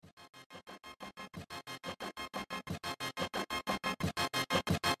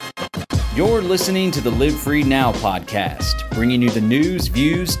You're listening to the Live Free Now podcast, bringing you the news,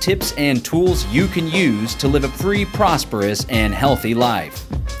 views, tips, and tools you can use to live a free, prosperous, and healthy life.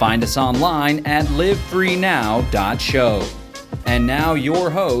 Find us online at livefreenow.show. And now your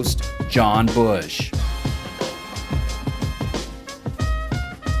host, John Bush.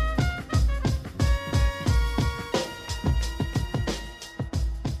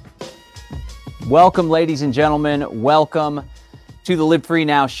 Welcome, ladies and gentlemen. Welcome to the Live Free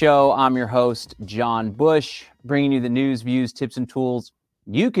Now show. I'm your host, John Bush, bringing you the news, views, tips, and tools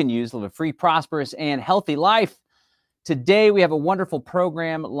you can use to live a free, prosperous, and healthy life. Today, we have a wonderful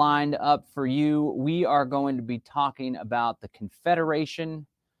program lined up for you. We are going to be talking about the Confederation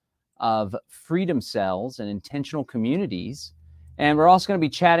of Freedom Cells and Intentional Communities. And we're also going to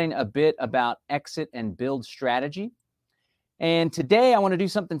be chatting a bit about exit and build strategy. And today, I want to do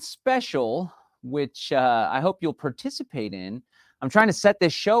something special, which I hope you'll participate in. I'm trying to set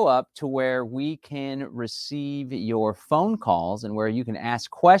this show up to where we can receive your phone calls and where you can ask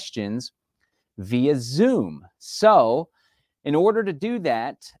questions via Zoom. So in order to do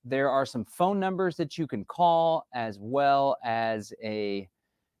that, there are some phone numbers that you can call as well as a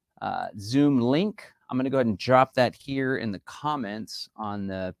Zoom link. I'm going to go ahead and drop that here in the comments on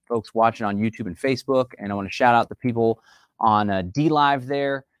the folks watching on YouTube and Facebook. And I want to shout out the people on DLive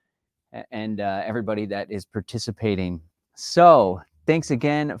there and everybody that is participating. So thanks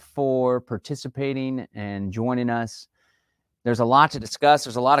again for participating and joining us. There's a lot to discuss.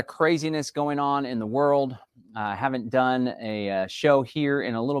 There's a lot of craziness going on in the world. I haven't done a show here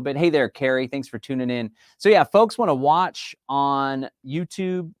in a little bit. Hey there, Carrie. Thanks for tuning in. So yeah, folks want to watch on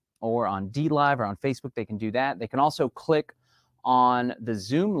YouTube or on DLive or on Facebook, they can do that. They can also click on the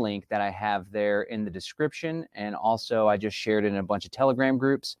Zoom link that I have there in the description. And also I just shared it in a bunch of Telegram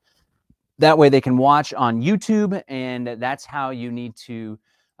groups. That way they can watch on YouTube, and that's how you need to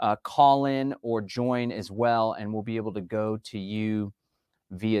call in or join as well, and we'll be able to go to you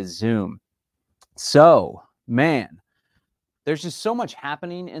via Zoom. So, man, there's just so much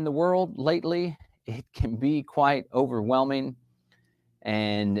happening in the world lately. It can be quite overwhelming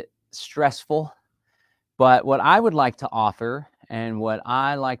and stressful. But what I would like to offer and what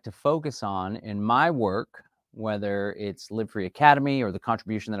I like to focus on in my work, whether it's Live Free Academy or the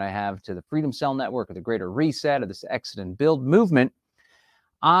contribution that I have to the Freedom Cell Network or the Greater Reset or this Exit and Build movement,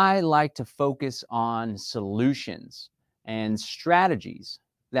 I like to focus on solutions and strategies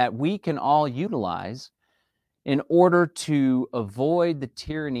that we can all utilize in order to avoid the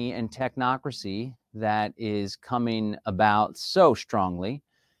tyranny and technocracy that is coming about so strongly,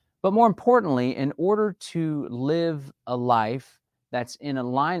 but more importantly, in order to live a life that's in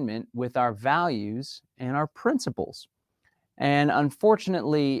alignment with our values and our principles. And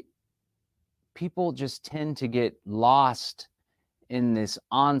unfortunately, people just tend to get lost in this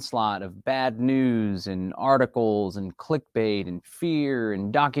onslaught of bad news and articles and clickbait and fear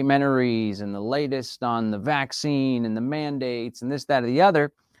and documentaries and the latest on the vaccine and the mandates and this, that, or the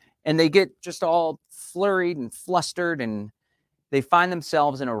other. And they get just all flurried and flustered and they find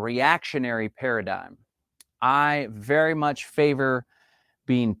themselves in a reactionary paradigm. I very much favor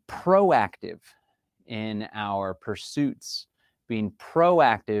being proactive in our pursuits, being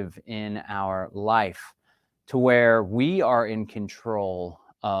proactive in our life to where we are in control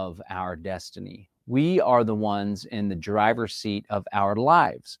of our destiny. We are the ones in the driver's seat of our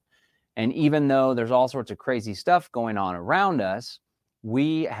lives. And even though there's all sorts of crazy stuff going on around us,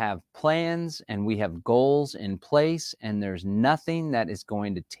 we have plans and we have goals in place, and there's nothing that is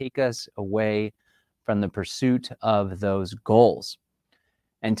going to take us away from the pursuit of those goals.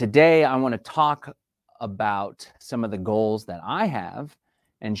 And today I want to talk about some of the goals that I have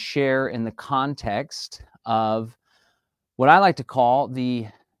and share in the context of what I like to call the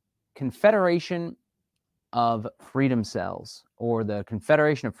Confederation of Freedom Cells, or the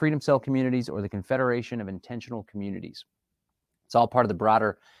Confederation of Freedom Cell Communities, or the Confederation of Intentional Communities. It's all part of the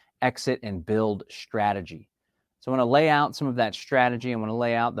broader exit and build strategy. So I want to lay out some of that strategy. I want to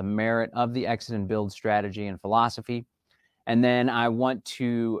lay out the merit of the exit and build strategy and philosophy. And then I want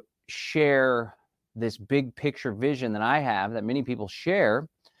to share this big picture vision that I have that many people share.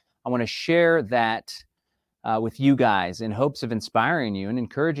 I want to share that with you guys in hopes of inspiring you and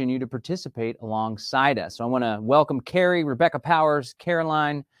encouraging you to participate alongside us. So I want to welcome Carrie, Rebecca Powers,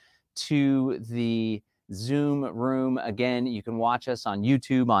 Caroline to the Zoom room. Again, you can watch us on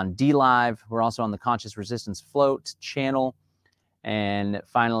YouTube, on DLive. We're also on the Conscious Resistance Float channel. And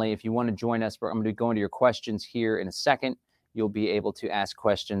finally, if you want to join us, I'm going to go into your questions here in a second. You'll be able to ask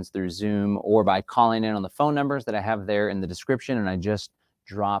questions through Zoom or by calling in on the phone numbers that I have there in the description and I just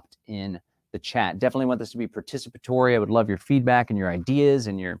dropped in the chat. Definitely want this to be participatory. I would love your feedback and your ideas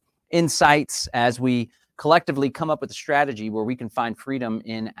and your insights as we collectively come up with a strategy where we can find freedom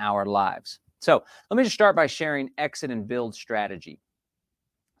in our lives. So let me just start by sharing exit and build strategy.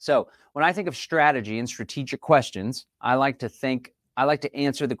 So when I think of strategy and strategic questions, I like to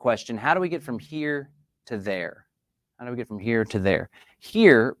answer the question, how do we get from here to there? How do we get from here to there?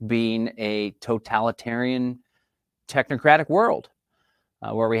 Here being a totalitarian technocratic world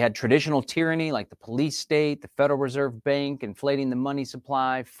where we had traditional tyranny like the police state, the Federal Reserve Bank, inflating the money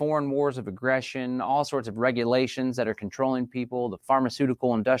supply, foreign wars of aggression, all sorts of regulations that are controlling people, the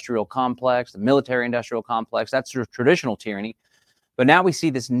pharmaceutical industrial complex, the military industrial complex. That's traditional tyranny. But now we see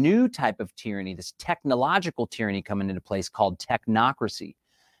this new type of tyranny, this technological tyranny coming into place called technocracy.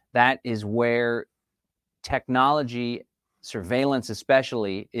 That is where technology, surveillance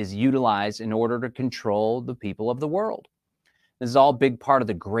especially, is utilized in order to control the people of the world. This is all a big part of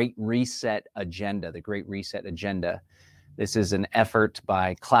the Great Reset agenda, the Great Reset agenda. This is an effort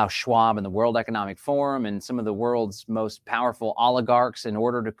by Klaus Schwab and the World Economic Forum and some of the world's most powerful oligarchs in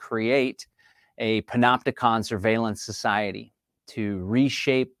order to create a panopticon surveillance society, to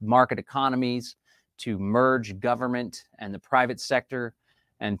reshape market economies, to merge government and the private sector,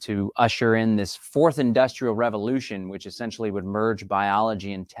 and to usher in this fourth industrial revolution, which essentially would merge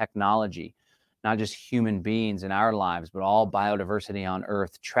biology and technology, not just human beings in our lives, but all biodiversity on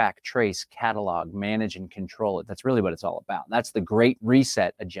Earth, track, trace, catalog, manage, and control it. That's really what it's all about. That's the Great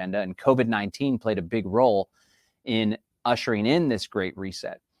Reset agenda, and COVID-19 played a big role in ushering in this Great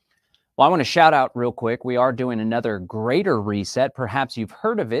Reset. Well, I want to shout out real quick. We are doing another Greater Reset. Perhaps you've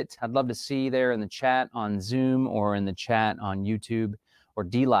heard of it. I'd love to see there in the chat on Zoom or in the chat on YouTube or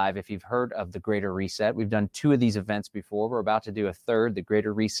DLive if you've heard of the Greater Reset. We've done 2 of these events before. We're about to do a third, the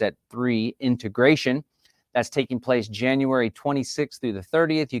Greater Reset 3 integration. That's taking place January 26th through the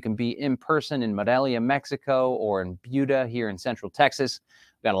 30th. You can be in person in Morelia, Mexico, or in Buda here in Central Texas.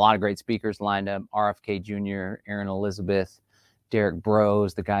 We've got a lot of great speakers lined up. RFK Jr., Aaron Elizabeth, Derek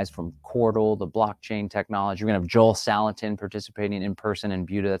Bros, the guys from Quartal, the blockchain technology. We're going to have Joel Salatin participating in person in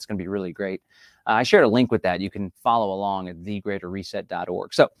Buda. That's going to be really great. I shared a link with that. You can follow along at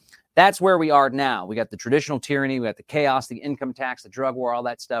thegreaterreset.org. So that's where we are now. We got the traditional tyranny, we got the chaos, the income tax, the drug war, all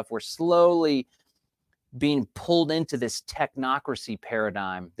that stuff. We're slowly being pulled into this technocracy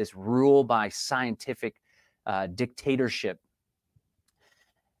paradigm, this rule by scientific dictatorship.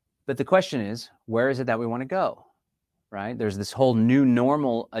 But the question is, where is it that we want to go? Right? There's this whole new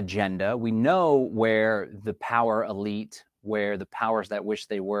normal agenda. We know where the power elite, where the powers that wish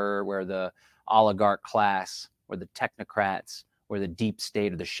they were, where the oligarch class, where the technocrats, where the deep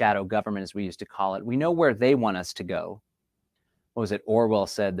state or the shadow government, as we used to call it, we know where they want us to go. What was it? Orwell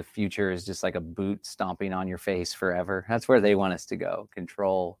said the future is just like a boot stomping on your face forever. That's where they want us to go.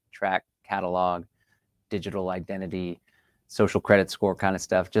 Control, track, catalog, digital identity, social credit score kind of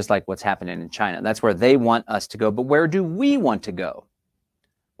stuff, just like what's happening in China. That's where they want us to go. But where do we want to go?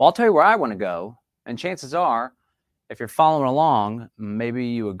 Well, I'll tell you where I want to go. And chances are, if you're following along, maybe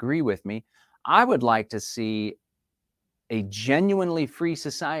you agree with me. I would like to see a genuinely free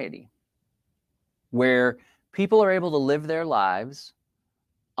society where people are able to live their lives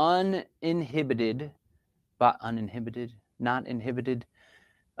uninhibited,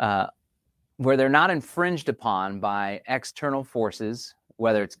 where they're not infringed upon by external forces,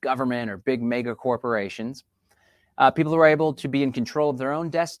 whether it's government or big mega corporations. People are able to be in control of their own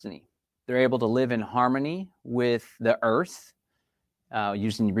destiny. They're able to live in harmony with the earth,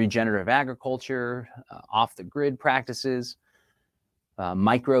 using regenerative agriculture, off-the-grid practices,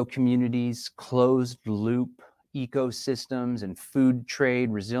 micro communities, closed loop ecosystems, and food trade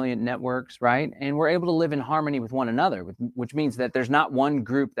resilient networks, right? And we're able to live in harmony with one another, which means that there's not one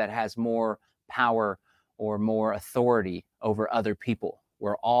group that has more power or more authority over other people.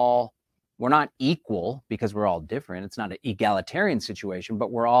 We're not equal because we're all different. It's not an egalitarian situation,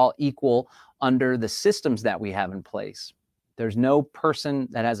 but we're all equal under the systems that we have in place. There's no person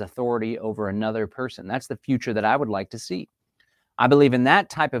that has authority over another person. That's the future that I would like to see. I believe in that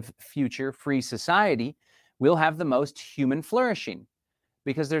type of future, free society, we'll have the most human flourishing,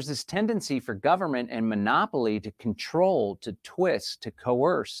 because there's this tendency for government and monopoly to control, to twist, to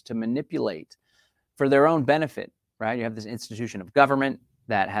coerce, to manipulate for their own benefit, right? You have this institution of government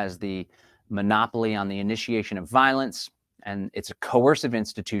that has the monopoly on the initiation of violence, and it's a coercive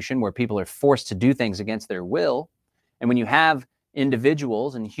institution where people are forced to do things against their will. And when you have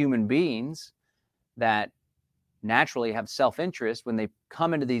individuals and human beings that naturally have self-interest, when they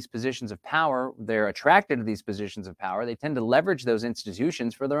come into these positions of power, they're attracted to these positions of power. They tend to leverage those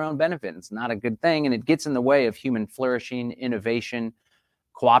institutions for their own benefit. It's not a good thing, and it gets in the way of human flourishing, innovation,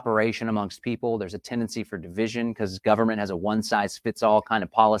 cooperation amongst people. There's a tendency for division because government has a one-size-fits-all kind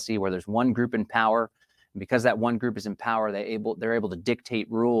of policy where there's one group in power. And because that one group is in power, they're able to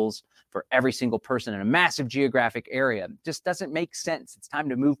dictate rules for every single person in a massive geographic area. It just doesn't make sense. It's time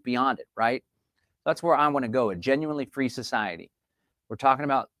to move beyond it, right? That's where I want to go, a genuinely free society. We're talking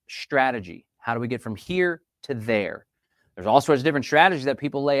about strategy. How do we get from here to there? There's all sorts of different strategies that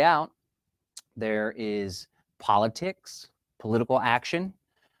people lay out. There is politics, political action,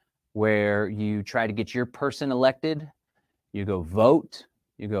 where you try to get your person elected. You go vote,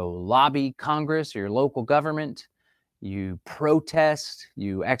 you go lobby Congress or your local government, you protest,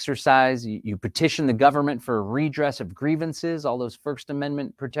 you exercise, you petition the government for redress of grievances, all those First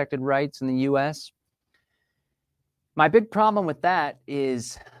Amendment protected rights in the US. My big problem with that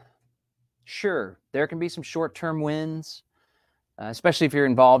is, sure, there can be some short-term wins, especially if you're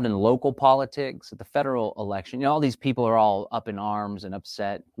involved in local politics at the federal election. You know, all these people are all up in arms and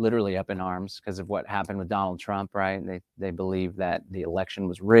upset, literally up in arms because of what happened with Donald Trump, right? They believe that the election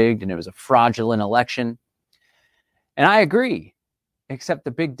was rigged and it was a fraudulent election. And I agree, except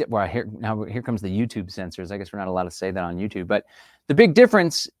the big, here comes the YouTube censors. I guess we're not allowed to say that on YouTube, but the big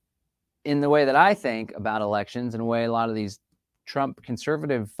difference in the way that I think about elections and the way a lot of these Trump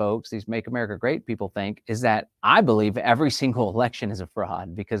conservative folks, these Make America Great people think, is that I believe every single election is a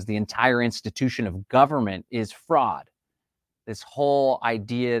fraud because the entire institution of government is fraud. This whole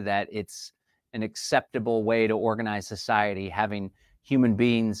idea that it's an acceptable way to organize society, having human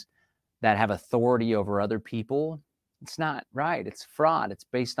beings that have authority over other people, it's not right. It's fraud. It's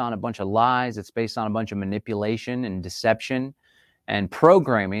based on a bunch of lies. It's based on a bunch of manipulation and deception and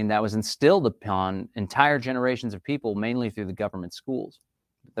programming that was instilled upon entire generations of people, mainly through the government schools.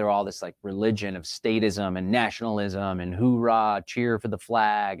 They're all this like religion of statism and nationalism and hoorah, cheer for the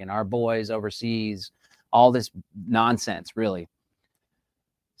flag and our boys overseas, all this nonsense, really.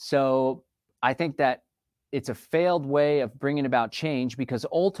 So I think that it's a failed way of bringing about change because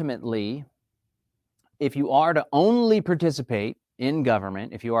ultimately, if you are to only participate in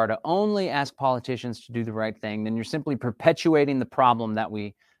government, if you are to only ask politicians to do the right thing, then you're simply perpetuating the problem that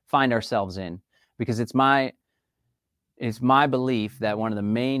we find ourselves in. Because it's my belief that one of the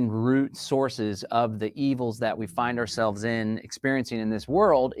main root sources of the evils that we find ourselves in experiencing in this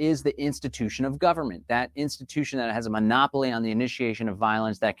world is the institution of government. That institution that has a monopoly on the initiation of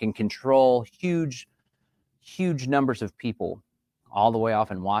violence, that can control huge numbers of people, all the way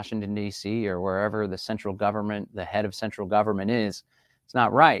off in Washington, D.C. or wherever the central government, the head of central government is, it's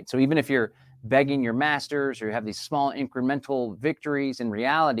not right. So even if you're begging your masters or you have these small incremental victories, in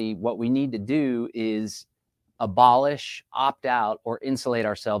reality, what we need to do is abolish, opt out, or insulate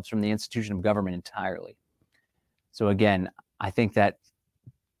ourselves from the institution of government entirely. So again, I think that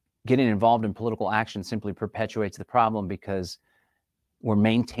getting involved in political action simply perpetuates the problem because we're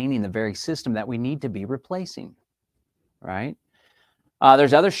maintaining the very system that we need to be replacing, right?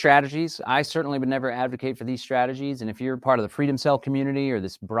 There's other strategies. I certainly would never advocate for these strategies. And if you're part of the Freedom Cell community or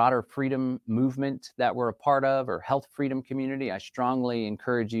this broader freedom movement that we're a part of, or health freedom community, I strongly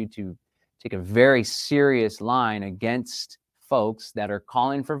encourage you to take a very serious line against folks that are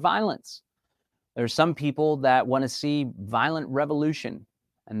calling for violence. There's some people that want to see violent revolution,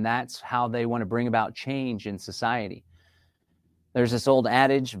 and that's how they want to bring about change in society. There's this old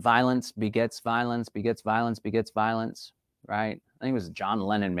adage, violence begets violence, begets violence, begets violence, right? I think it was John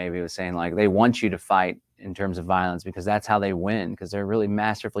Lennon maybe was saying, like, they want you to fight in terms of violence because that's how they win, because they're really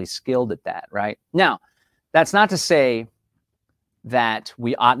masterfully skilled at that, right? Now, that's not to say that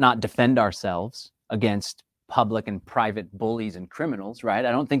we ought not defend ourselves against public and private bullies and criminals, right?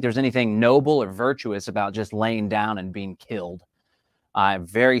 I don't think there's anything noble or virtuous about just laying down and being killed. I'm a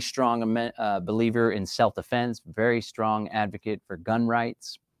very strong believer in self-defense, very strong advocate for gun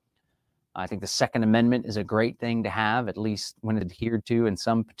rights. I think the Second Amendment is a great thing to have, at least when adhered to in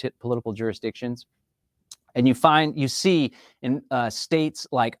some political jurisdictions. And you see in states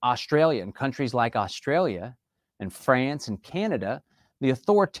like Australia and countries like Australia and France and Canada, the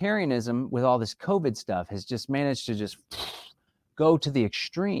authoritarianism with all this COVID stuff has just managed to just go to the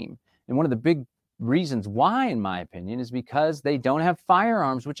extreme. And one of the big reasons why, in my opinion, is because they don't have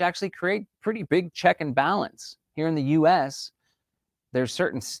firearms, which actually create pretty big check and balance. Here in the U.S., there's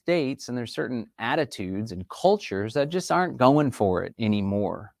certain states and there's certain attitudes and cultures that just aren't going for it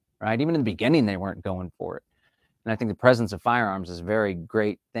anymore, right? Even in the beginning, they weren't going for it. And I think the presence of firearms is a very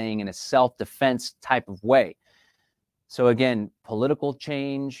great thing in a self-defense type of way. So again, political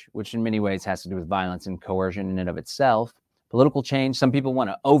change, which in many ways has to do with violence and coercion in and of itself. Political change, some people want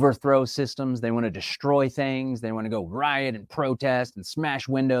to overthrow systems. They want to destroy things. They want to go riot and protest and smash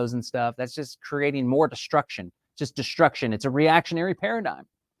windows and stuff. That's just creating more destruction. just destruction. It's a reactionary paradigm.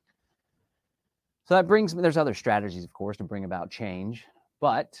 So that brings me, there's other strategies, of course, to bring about change,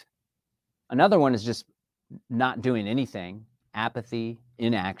 but another one is just not doing anything, apathy,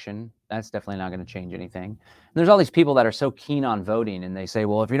 inaction. That's definitely not going to change anything. And there's all these people that are so keen on voting, and they say,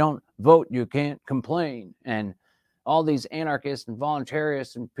 well, if you don't vote, you can't complain. And all these anarchists and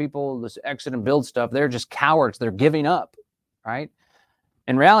voluntarists and people, this exit and build stuff, they're just cowards. They're giving up, right?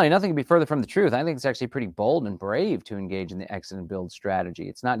 In reality, nothing could be further from the truth. I think it's actually pretty bold and brave to engage in the exit and build strategy.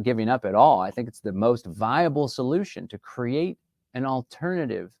 It's not giving up at all. I think it's the most viable solution to create an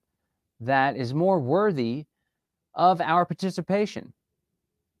alternative that is more worthy of our participation,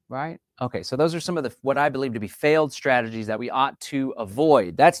 right? Okay, so those are some of the what I believe to be failed strategies that we ought to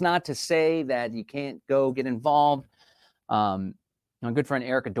avoid. That's not to say that you can't go get involved. My good friend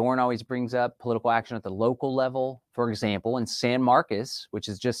Erica Dorn always brings up political action at the local level. For example, in San Marcos, which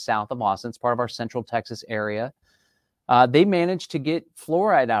is just south of Austin, it's part of our Central Texas area, they managed to get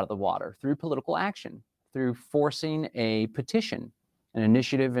fluoride out of the water through political action, through forcing a petition, an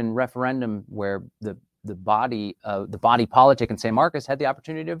initiative and referendum where the body politic in San Marcos had the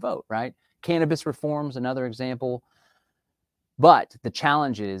opportunity to vote, right? Cannabis reforms, another example. But the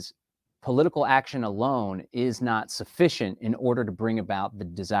challenge is political action alone is not sufficient in order to bring about the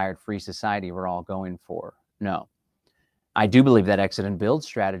desired free society we're all going for. No. I do believe that exit and build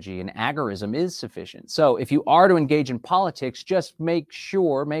strategy and agorism is sufficient. So if you are to engage in politics, just make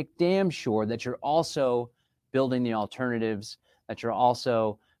damn sure that you're also building the alternatives, that you're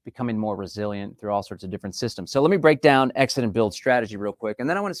also becoming more resilient through all sorts of different systems. So let me break down exit and build strategy real quick. And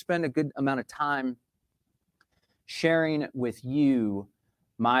then I want to spend a good amount of time sharing with you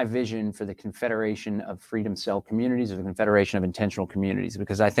my vision for the Confederation of Freedom Cell Communities, or the Confederation of Intentional Communities,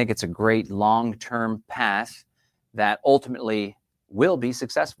 because I think it's a great long-term path that ultimately will be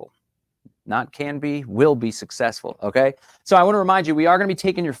successful. Not can be, will be successful, okay? So I want to remind you, we are going to be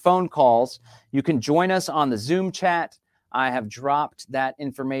taking your phone calls. You can join us on the Zoom chat. I have dropped that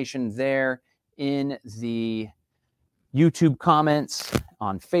information there in the YouTube comments,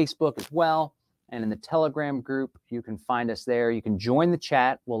 on Facebook as well, and in the Telegram group. You can find us there. You can join the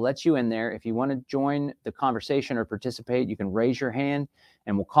chat. We'll let you in there. If you want to join the conversation or participate, you can raise your hand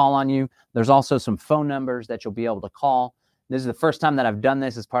and we'll call on you. There's also some phone numbers that you'll be able to call. This is the first time that I've done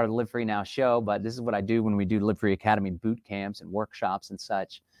this as part of the Live Free Now show, but this is what I do when we do Live Free Academy boot camps and workshops and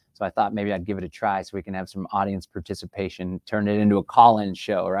such. So I thought maybe I'd give it a try so we can have some audience participation, turn it into a call-in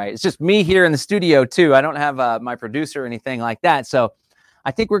show, right? It's just me here in the studio too. I don't have my producer or anything like that. So I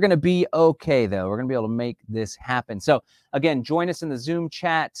think we're going to be okay, though. We're going to be able to make this happen. So again, join us in the Zoom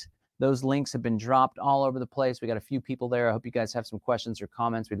chat. Those links have been dropped all over the place. We got a few people there. I hope you guys have some questions or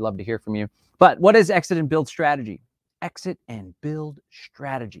comments. We'd love to hear from you. But what is exit and build strategy? Exit and build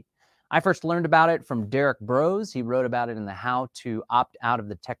strategy. I first learned about it from Derek Bros. He wrote about it in the How to Opt Out of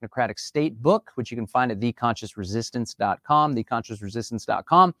the Technocratic State book, which you can find at theconsciousresistance.com,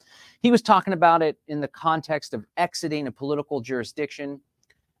 theconsciousresistance.com. He was talking about it in the context of exiting a political jurisdiction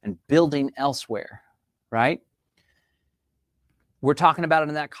and building elsewhere, right? We're talking about it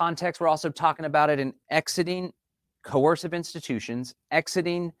in that context. We're also talking about it in exiting coercive institutions,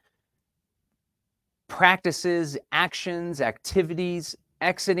 exiting practices, actions, activities,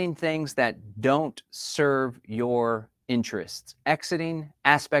 exiting things that don't serve your interests, exiting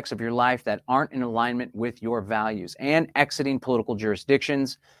aspects of your life that aren't in alignment with your values, and exiting political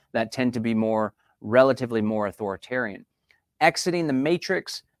jurisdictions that tend to be relatively more authoritarian. Exiting the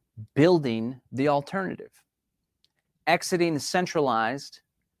matrix, building the alternative. Exiting the centralized,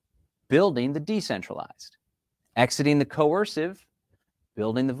 building the decentralized. Exiting the coercive,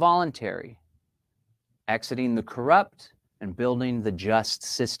 building the voluntary. Exiting the corrupt, and building the just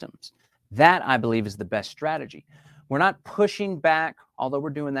systems. That, I believe, is the best strategy. We're not pushing back, although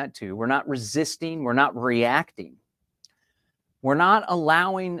we're doing that too. We're not resisting. We're not reacting. We're not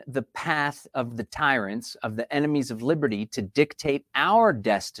allowing the path of the tyrants, of the enemies of liberty, to dictate our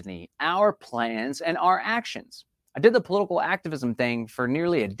destiny, our plans, and our actions. I did the political activism thing for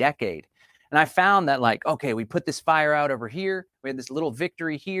nearly a decade. And I found that, okay, we put this fire out over here. We had this little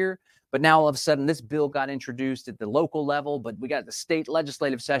victory here. But now all of a sudden this bill got introduced at the local level, but we got the state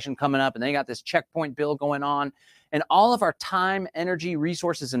legislative session coming up, and they got this checkpoint bill going on. And all of our time, energy,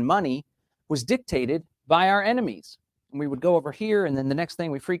 resources, and money was dictated by our enemies. And we would go over here, and then the next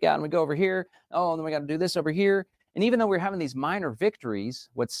thing we freak out and we go over here. Oh, and then we got to do this over here. And even though we were having these minor victories,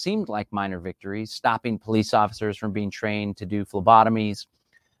 what seemed like minor victories, stopping police officers from being trained to do phlebotomies,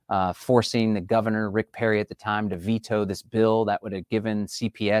 forcing the governor, Rick Perry at the time, to veto this bill that would have given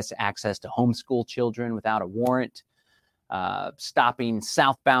CPS access to homeschool children without a warrant, stopping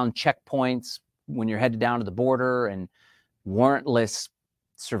southbound checkpoints, when you're headed down to the border, and warrantless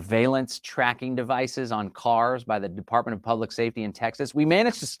surveillance tracking devices on cars by the Department of Public Safety in Texas. We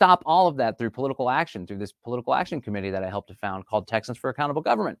managed to stop all of that through political action, through this political action committee that I helped to found called Texans for Accountable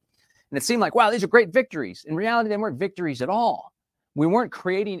Government. And it seemed like, wow, these are great victories. In reality, they weren't victories at all. We weren't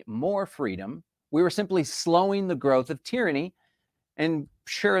creating more freedom. We were simply slowing the growth of tyranny. And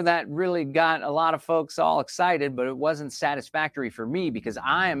sure, that really got a lot of folks all excited, but it wasn't satisfactory for me, because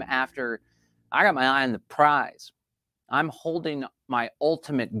I got my eye on the prize. I'm holding my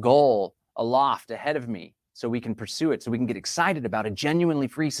ultimate goal aloft ahead of me so we can pursue it, so we can get excited about a genuinely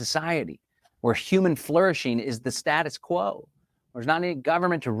free society where human flourishing is the status quo. There's not any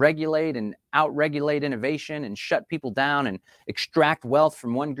government to regulate and out-regulate innovation and shut people down and extract wealth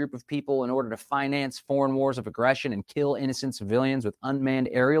from one group of people in order to finance foreign wars of aggression and kill innocent civilians with unmanned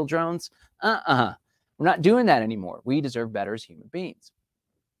aerial drones. We're not doing that anymore. We deserve better as human beings,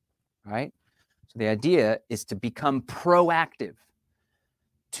 right? So the idea is to become proactive,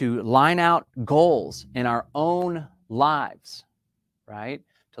 to line out goals in our own lives, right?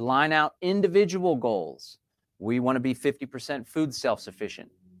 To line out individual goals. We want to be 50% food self-sufficient.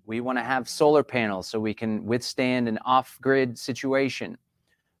 We want to have solar panels so we can withstand an off-grid situation.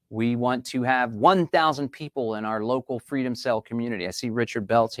 We want to have 1,000 people in our local Freedom Cell community. I see Richard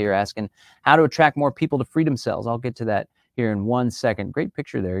Belts here asking how to attract more people to Freedom Cells. I'll get to that here in 1 second. Great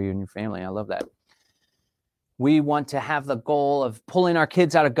picture there, you and your family. I love that. We want to have the goal of pulling our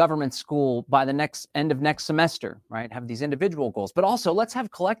kids out of government school by the end of next semester, right? Have these individual goals, but also let's have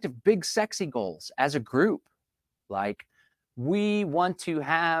collective, big, sexy goals as a group. Like, we want to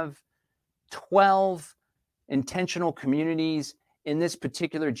have 12 intentional communities in this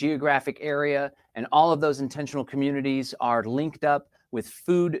particular geographic area, and all of those intentional communities are linked up with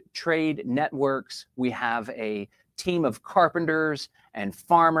food trade networks. We have a team of carpenters and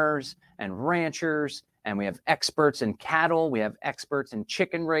farmers and ranchers, and we have experts in cattle. We have experts in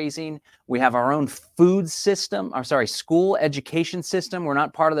chicken raising. We have our own school education system. We're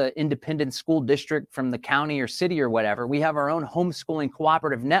not part of the independent school district from the county or city or whatever. We have our own homeschooling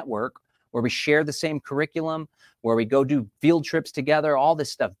cooperative network where we share the same curriculum, where we go do field trips together, all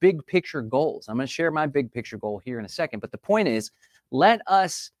this stuff, big picture goals. I'm going to share my big picture goal here in a second. But the point is, let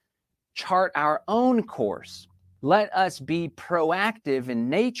us chart our own course. Let us be proactive in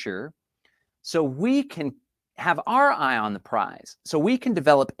nature, so we can have our eye on the prize, so we can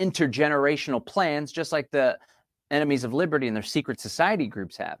develop intergenerational plans, just like the enemies of liberty and their secret society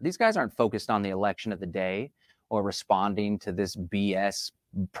groups have. These guys aren't focused on the election of the day or responding to this BS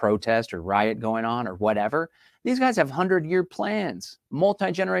protest or riot going on or whatever. These guys have 100-year plans,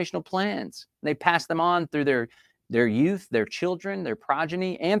 multi-generational plans. They pass them on through their youth, their children, their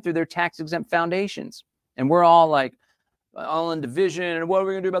progeny, and through their tax-exempt foundations. And we're all like, all in division, and what are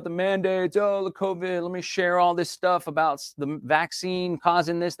we going to do about the mandates? Oh, the COVID, let me share all this stuff about the vaccine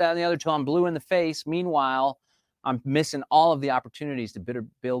causing this, that, and the other till I'm blue in the face. Meanwhile, I'm missing all of the opportunities to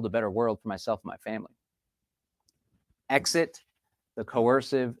build a better world for myself and my family. Exit the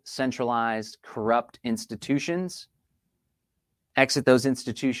coercive, centralized, corrupt institutions. Exit those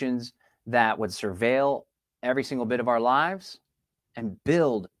institutions that would surveil every single bit of our lives, and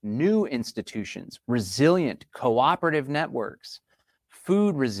build new institutions, resilient, cooperative networks,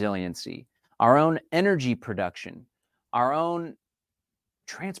 food resiliency, our own energy production, our own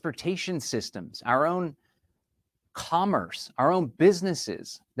transportation systems, our own commerce, our own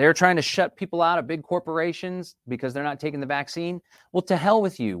businesses. They're trying to shut people out of big corporations because they're not taking the vaccine. Well, to hell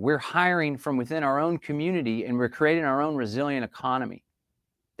with you. We're hiring from within our own community, and we're creating our own resilient economy.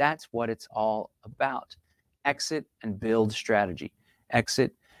 That's what it's all about. Exit and build strategy.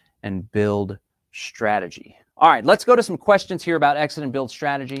 Exit and build strategy. All right, let's go to some questions here about exit and build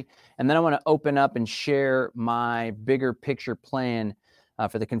strategy. And then I want to open up and share my bigger picture plan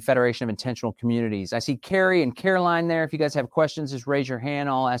for the Confederation of Intentional Communities. I see Carrie and Caroline there. If you guys have questions, just raise your hand.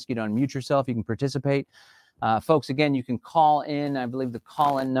 I'll ask you to unmute yourself. You can participate. Folks, again, you can call in. I believe the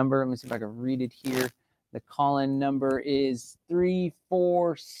call-in number, let me see if I can read it here. The call-in number is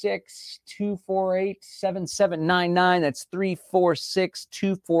 346-248-7799. That's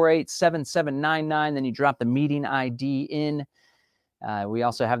 346-248-7799. Then you drop the meeting ID in. We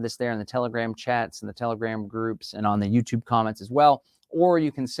also have this there in the Telegram chats and the Telegram groups and on the YouTube comments as well. Or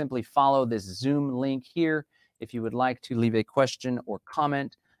you can simply follow this Zoom link here if you would like to leave a question or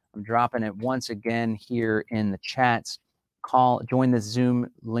comment. I'm dropping it once again here in the chats. Join the Zoom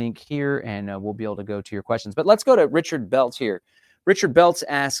link here, and we'll be able to go to your questions. But let's go to Richard Belts here. Richard Belts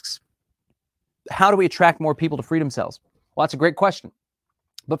asks, how do we attract more people to Freedom Cells? Well, that's a great question.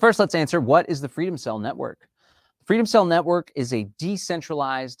 But first, let's answer, what is the Freedom Cell Network? The Freedom Cell Network is a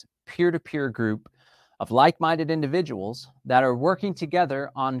decentralized, peer-to-peer group of like-minded individuals that are working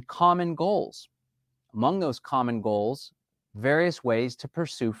together on common goals. Among those common goals, various ways to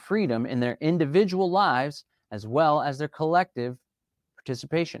pursue freedom in their individual lives as well as their collective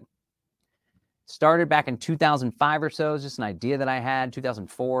participation. Started back in 2005 or so. It's just an idea that I had.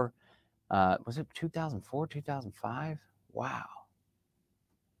 2004. Was it 2004, 2005? Wow.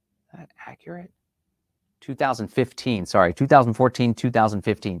 Is that accurate? 2015. Sorry, 2014,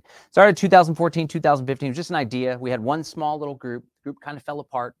 2015. Started 2014, 2015. It was just an idea. We had one small little group. The group kind of fell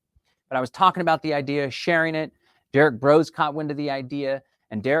apart. But I was talking about the idea, sharing it. Derek Bros caught wind of the idea,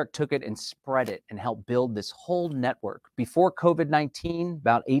 and Derek took it and spread it and helped build this whole network. Before COVID-19,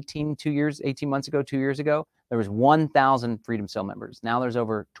 about 18 months ago, 2 years ago, there was 1,000 Freedom Cell members. Now there's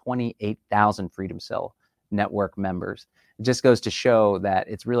over 28,000 Freedom Cell network members. It just goes to show that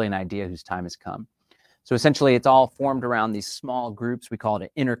it's really an idea whose time has come. So essentially, it's all formed around these small groups. We call it an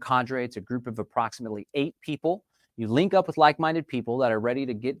inner cadre. It's a group of approximately 8 people. You link up with like-minded people that are ready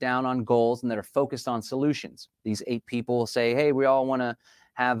to get down on goals and that are focused on solutions. These 8 people say, hey, we all want to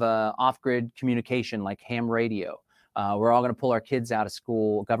have off-grid communication like ham radio. We're all going to pull our kids out of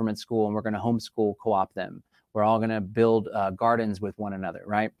school, government school, and we're going to homeschool, co-op them. We're all going to build gardens with one another,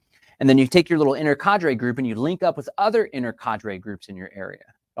 right? And then you take your little inner cadre group and you link up with other inner cadre groups in your area.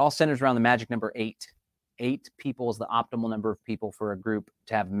 It all centers around the magic number 8. 8 people is the optimal number of people for a group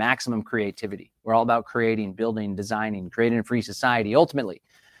to have maximum creativity. We're all about creating, building, designing, creating a free society, ultimately.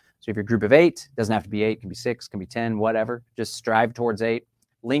 So if you're a group of 8, it doesn't have to be 8, it can be 6, it can be 10, whatever. Just strive towards 8.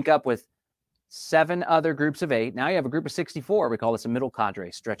 Link up with 7 other groups of 8. Now you have a group of 64. We call this a middle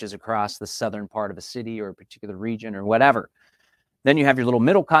cadre, stretches across the southern part of a city or a particular region or whatever. Then you have your little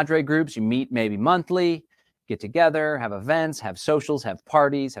middle cadre groups. You meet maybe monthly, get together, have events, have socials, have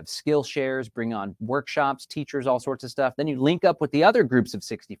parties, have skill shares, bring on workshops, teachers, all sorts of stuff. Then you link up with the other groups of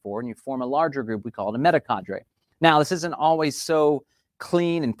 64 and you form a larger group. We call it a meta cadre. Now, this isn't always so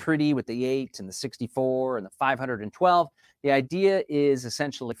clean and pretty with the 8 and the 64 and the 512. The idea is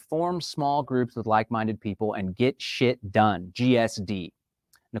essentially form small groups with like-minded people and get shit done. GSD.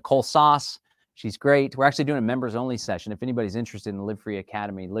 Nicole Sauce, she's great. We're actually doing a members-only session. If anybody's interested in the Live Free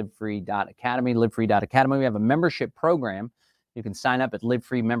Academy, livefree.academy, livefree.academy. We have a membership program. You can sign up at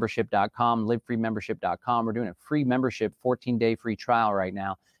livefreemembership.com, livefreemembership.com. We're doing a free membership, 14-day free trial right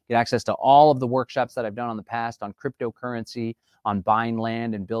now. Get access to all of the workshops that I've done in the past on cryptocurrency, on buying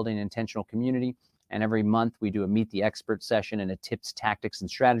land and building an intentional community. And every month we do a Meet the Expert session and a tips, tactics, and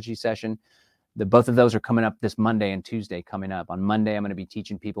strategy session. Both of those are coming up this Monday and Tuesday coming up. On Monday, I'm going to be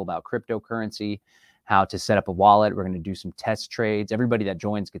teaching people about cryptocurrency, how to set up a wallet. We're going to do some test trades. Everybody that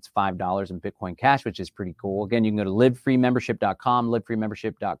joins gets $5 in Bitcoin Cash, which is pretty cool. Again, you can go to livefreemembership.com,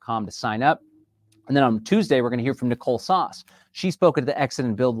 livefreemembership.com to sign up. And then on Tuesday, we're going to hear from Nicole Sauce. She spoke at the Exit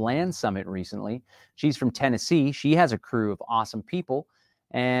and Build Land Summit recently. She's from Tennessee. She has a crew of awesome people,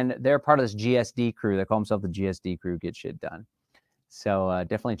 and they're part of this GSD crew. They call themselves the GSD crew, Get Shit Done. So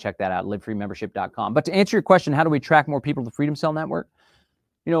definitely check that out, livefreemembership.com. But to answer your question, how do we attract more people to the Freedom Cell Network?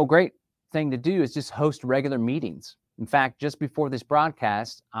 You know, a great thing to do is just host regular meetings. In fact, just before this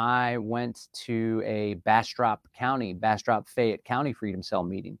broadcast, I went to a Bastrop Fayette County Freedom Cell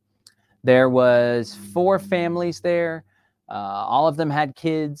meeting. There was 4 families there. All of them had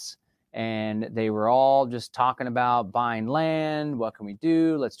kids, and they were all just talking about buying land. What can we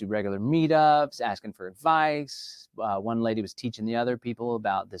do? Let's do regular meetups, asking for advice. One lady was teaching the other people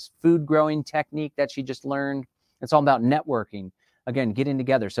about this food growing technique that she just learned. It's all about networking. Again, getting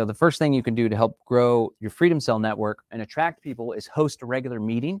together. So the first thing you can do to help grow your Freedom Cell network and attract people is host a regular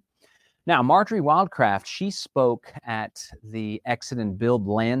meeting. Now, Marjorie Wildcraft, she spoke at the Exit and Build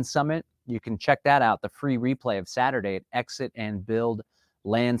Land Summit. You can check that out, the free replay of Saturday at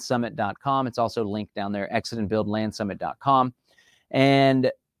exitandbuildlandsummit.com. It's also linked down there, exitandbuildlandsummit.com.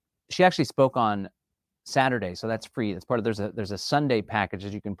 And she actually spoke on Saturday, so that's free. That's part of there's a Sunday package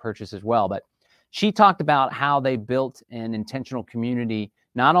that you can purchase as well. But she talked about how they built an intentional community,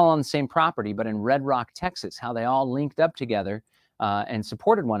 not all on the same property, but in Red Rock, Texas, how they all linked up together and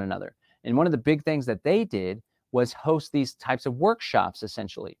supported one another. And one of the big things that they did was host these types of workshops,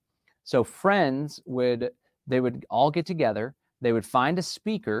 essentially. So friends would all get together, they would find a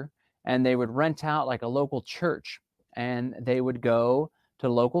speaker, and they would rent out like a local church. And they would go to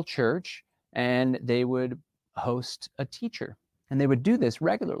local church and they would host a teacher. And they would do this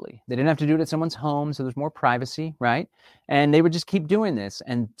regularly. They didn't have to do it at someone's home, so there's more privacy, right? And they would just keep doing this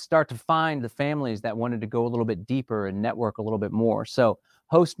and start to find the families that wanted to go a little bit deeper and network a little bit more. So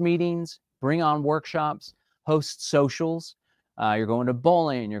host meetings, bring on workshops, host socials. You're going to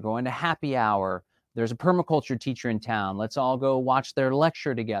bowling, you're going to happy hour, There's a permaculture teacher in town. Let's all go watch their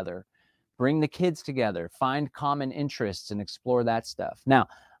lecture together. Bring the kids together, find common interests, and explore that stuff. Now,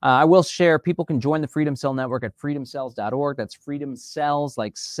 I will share, people can join the Freedom Cell Network at freedomcells.org. That's Freedom Cells,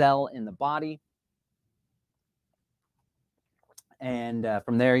 like cell in the body. And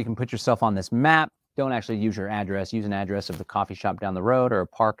from there, you can put yourself on this map. Don't actually use your address. Use an address of the coffee shop down the road or a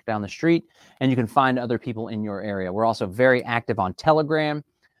park down the street, and you can find other people in your area. We're also very active on Telegram.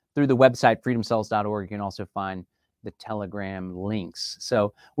 Through the website, freedomcells.org, you can also find the Telegram links.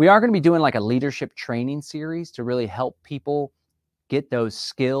 So we are going to be doing like a leadership training series to really help people get those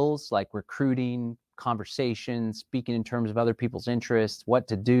skills like recruiting, conversations, speaking in terms of other people's interests, what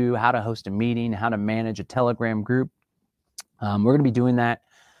to do, how to host a meeting, how to manage a Telegram group. We're going to be doing that.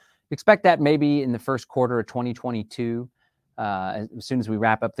 Expect that maybe in the first quarter of 2022, as soon as we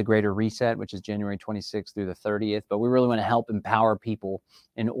wrap up the Greater Reset, which is January 26th through the 30th. But we really want to help empower people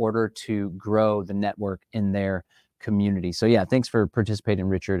in order to grow the network in their community. So yeah, thanks for participating,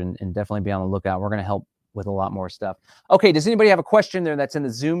 Richard, and definitely be on the lookout. We're going to help with a lot more stuff. Okay, does anybody have a question there that's in the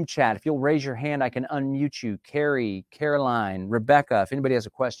Zoom chat? If you'll raise your hand, I can unmute you. Carrie, Caroline, Rebecca, if anybody has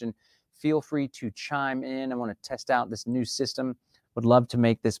a question, feel free to chime in. I want to test out this new system. Would love to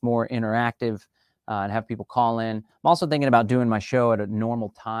make this more interactive and have people call in. I'm also thinking about doing my show at a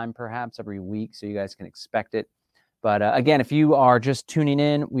normal time, perhaps every week, so you guys can expect it. But again, if you are just tuning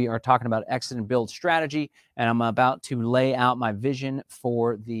in, we are talking about exit and build strategy, and I'm about to lay out my vision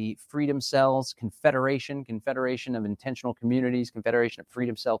for the Freedom Cells Confederation of Intentional Communities, Confederation of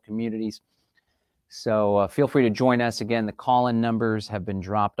Freedom Cell Communities. So feel free to join us. Again, the call-in numbers have been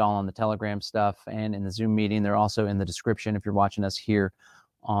dropped all on the Telegram stuff and in the Zoom meeting. They're also in the description if you're watching us here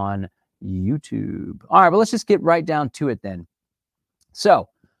on YouTube. All right, but let's just get right down to it then. So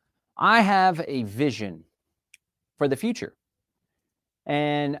I have a vision for the future,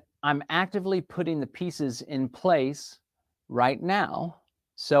 and I'm actively putting the pieces in place right now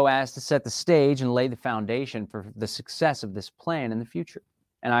so as to set the stage and lay the foundation for the success of this plan in the future.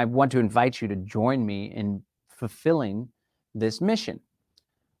 And I want to invite you to join me in fulfilling this mission.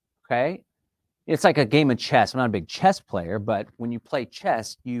 Okay? It's like a game of chess. I'm not a big chess player, but when you play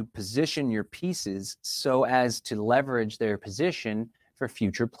chess, you position your pieces so as to leverage their position for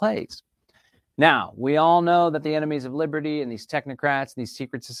future plays. Now, we all know that the enemies of liberty and these technocrats, these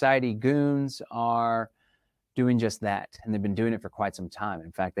secret society goons are doing just that. And they've been doing it for quite some time.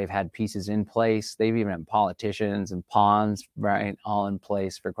 In fact, they've had pieces in place. They've even had politicians and pawns, right, all in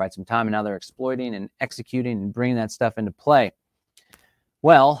place for quite some time. And now they're exploiting and executing and bringing that stuff into play.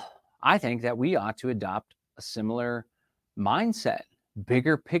 Well, I think that we ought to adopt a similar mindset,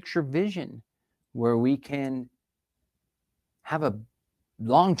 bigger picture vision, where we can have a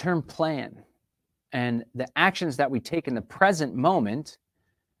long-term plan. And the actions that we take in the present moment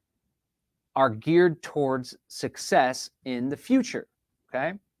are geared towards success in the future,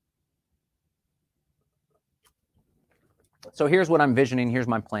 okay? So here's what I'm visioning. Here's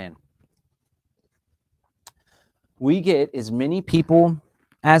my plan. We get as many people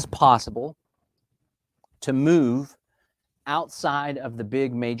as possible to move outside of the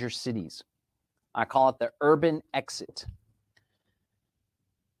big major cities. I call it the urban exit.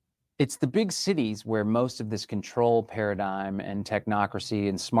 It's the big cities where most of this control paradigm and technocracy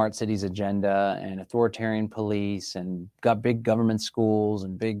and smart cities agenda and authoritarian police and got big government schools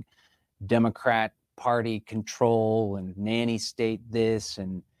and big Democrat party control and nanny state this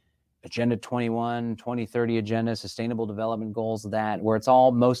and Agenda 21, 2030 agenda, sustainable development goals, that, where it's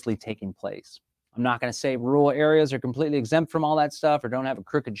all mostly taking place. I'm not going to say rural areas are completely exempt from all that stuff or don't have a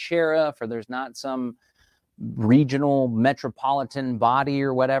crooked sheriff or there's not some regional metropolitan body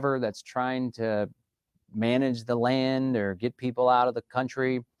or whatever that's trying to manage the land or get people out of the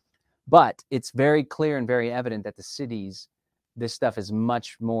country. But it's very clear and very evident that the cities, this stuff is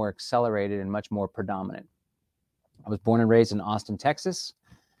much more accelerated and much more predominant. I was born and raised in Austin, Texas,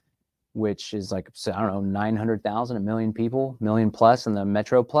 which is like, I don't know, 900,000, 1 million people, million plus in the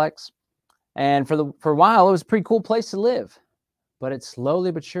Metroplex. And for a while, it was a pretty cool place to live. But it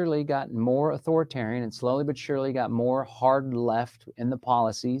slowly but surely got more authoritarian and slowly but surely got more hard left in the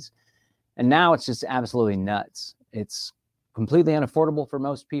policies. And now it's just absolutely nuts. It's completely unaffordable for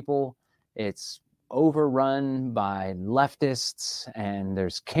most people. It's overrun by leftists and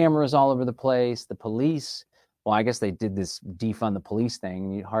there's cameras all over the place. The police, well, I guess they did this defund the police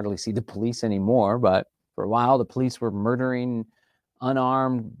thing. You hardly see the police anymore. But for a while, the police were murdering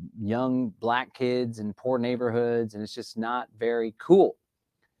unarmed young black kids in poor neighborhoods, and it's just not very cool.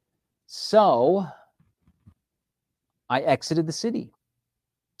 So I exited the city,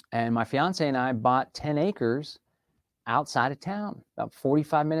 and my fiance and I bought 10 acres outside of town, about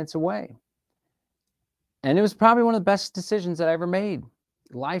 45 minutes away. And it was probably one of the best decisions that I ever made.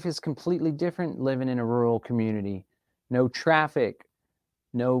 Life is completely different living in a rural community. No traffic,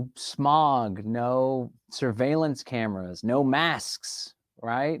 no smog, no surveillance cameras, no masks,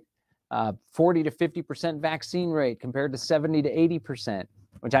 right? 40 to 50% vaccine rate compared to 70 to 80%,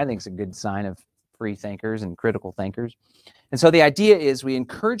 which I think is a good sign of free thinkers and critical thinkers. And so the idea is we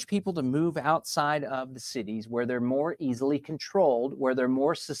encourage people to move outside of the cities where they're more easily controlled, where they're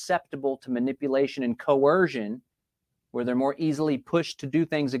more susceptible to manipulation and coercion, where they're more easily pushed to do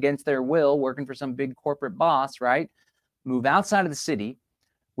things against their will, working for some big corporate boss, right? Move outside of the city.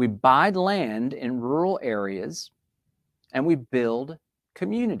 We buy land in rural areas and we build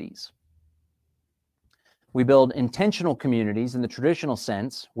communities. We build intentional communities in the traditional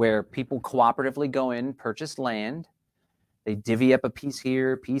sense where people cooperatively go in, purchase land. They divvy up a piece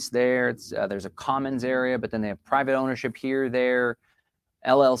here, a piece there. There's a commons area, but then they have private ownership here, there,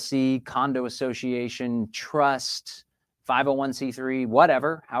 LLC, condo association, trust, 501c3,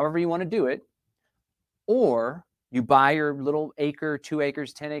 whatever, however you want to do it. Or you buy your little acre, 2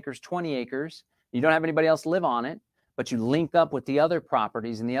 acres, 10 acres, 20 acres. You don't have anybody else live on it, but you link up with the other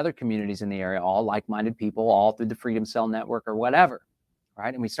properties and the other communities in the area, all like-minded people, all through the Freedom Cell network or whatever,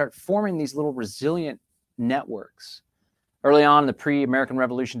 right? And we start forming these little resilient networks. Early on in the pre-American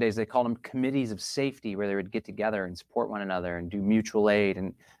Revolution days, they called them committees of safety, where they would get together and support one another and do mutual aid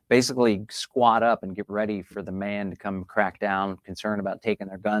and basically squat up and get ready for the man to come crack down, concerned about taking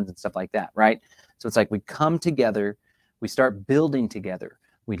their guns and stuff like that, right? So it's like we come together, we start building together.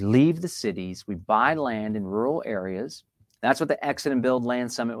 We leave the cities, we buy land in rural areas. That's what the Exit and Build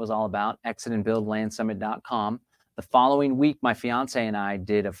Land Summit was all about, exitandbuildlandsummit.com. The following week, my fiance and I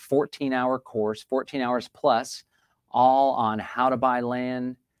did a 14-hour course, 14 hours plus, all on how to buy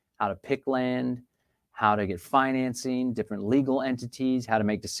land, how to pick land, how to get financing, different legal entities, how to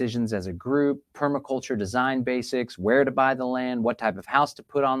make decisions as a group, permaculture design basics, where to buy the land, what type of house to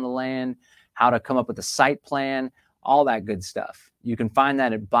put on the land, how to come up with a site plan, all that good stuff. You can find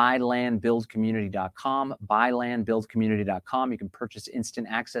that at buylandbuildcommunity.com, buylandbuildcommunity.com. You can purchase instant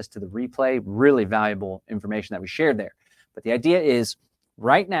access to the replay, really valuable information that we shared there. But the idea is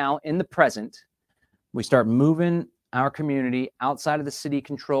right now in the present, we start moving our community outside of the city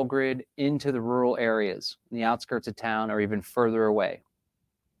control grid into the rural areas, in the outskirts of town, or even further away.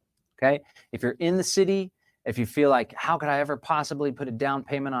 Okay? If you're in the city, if you feel like, how could I ever possibly put a down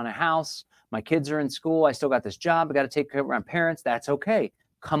payment on a house? My kids are in school. I still got this job. I got to take care of my parents. That's okay.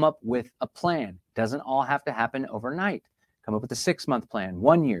 Come up with a plan. Doesn't all have to happen overnight. Come up with a 6-month plan,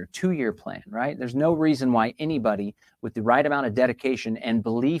 1 year, 2-year plan, right? There's no reason why anybody with the right amount of dedication and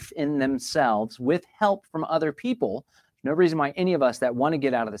belief in themselves, with help from other people, no reason why any of us that want to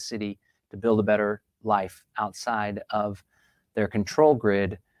get out of the city to build a better life outside of their control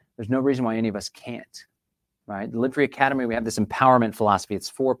grid, there's no reason why any of us can't, right? The Live Free Academy, we have this empowerment philosophy. It's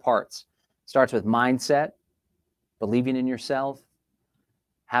 4 parts. It starts with mindset, believing in yourself,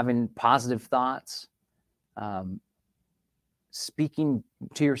 having positive thoughts, speaking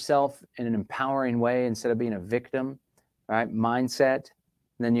to yourself in an empowering way instead of being a victim, right? Mindset.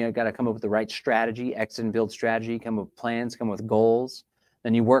 And then you got to come up with the right strategy, exit and build strategy, come up with plans, come up with goals.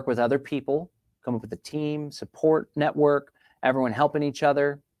 Then you work with other people, come up with a team, support network, everyone helping each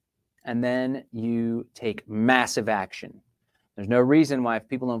other. And then you take massive action. There's no reason why if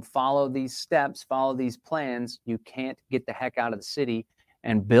people don't follow these steps, follow these plans, you can't get the heck out of the city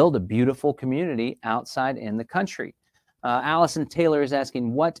and build a beautiful community outside in the country. Allison Taylor is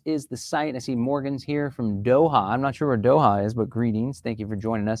asking, what is the site? I see Morgan's here from Doha. I'm not sure where Doha is, but greetings. Thank you for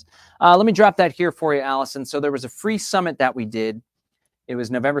joining us. Let me drop that here for you, Allison. So there was a free summit that we did. It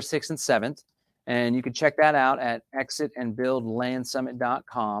was November 6th and 7th, and you can check that out at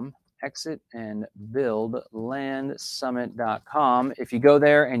exitandbuildlandsummit.com, exitandbuildlandsummit.com. If you go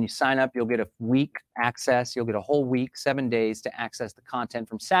there and you sign up, you'll get a week access. You'll get a whole week, 7 days to access the content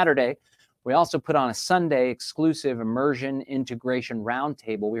from Saturday. We also put on a Sunday exclusive immersion integration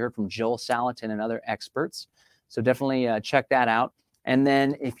roundtable. We heard from Joel Salatin and other experts. So definitely check that out. And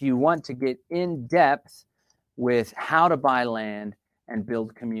then if you want to get in depth with how to buy land and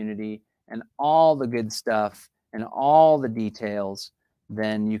build community and all the good stuff and all the details,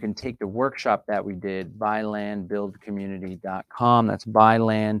 then you can take the workshop that we did, buylandbuildcommunity.com. That's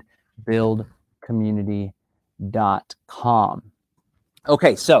buylandbuildcommunity.com.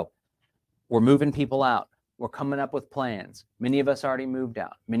 Okay, so we're moving people out. We're coming up with plans. Many of us already moved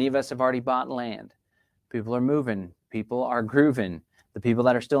out. Many of us have already bought land. People are moving. People are grooving. The people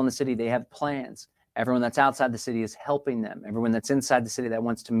that are still in the city, they have plans. Everyone that's outside the city is helping them. Everyone that's inside the city that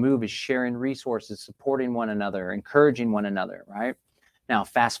wants to move is sharing resources, supporting one another, encouraging one another, right? Now,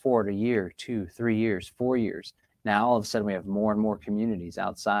 fast forward a year, 2, 3 years, 4 years. Now, all of a sudden, we have more and more communities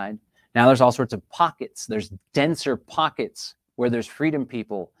outside. Now, there's all sorts of pockets. There's denser pockets where there's freedom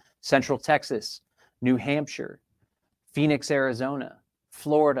people, Central Texas, New Hampshire, Phoenix, Arizona,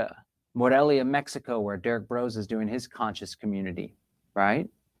 Florida, Morelia, Mexico, where Derek Broze is doing his conscious community, right?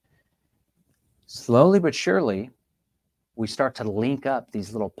 Slowly but surely, we start to link up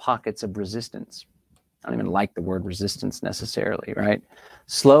these little pockets of resistance. I don't even like the word resistance necessarily, right?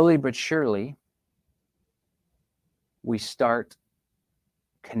 Slowly but surely, we start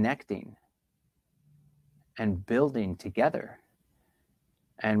connecting and building together.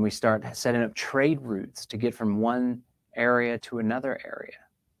 And we start setting up trade routes to get from one area to another area.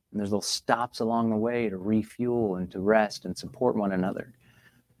 And there's little stops along the way to refuel and to rest and support one another.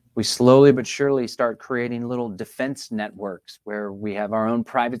 We slowly but surely start creating little defense networks where we have our own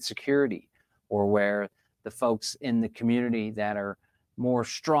private security, or where the folks in the community that are more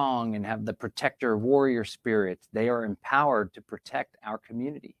strong and have the protector warrior spirit, they are empowered to protect our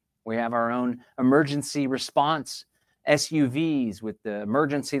community. We have our own emergency response SUVs with the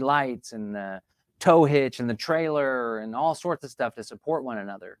emergency lights and the tow hitch and the trailer and all sorts of stuff to support one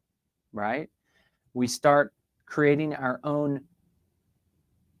another, right? We start creating our own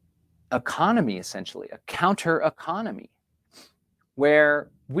economy, essentially, a counter economy, where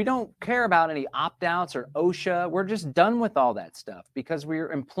we don't care about any opt-outs or OSHA. We're just done with all that stuff because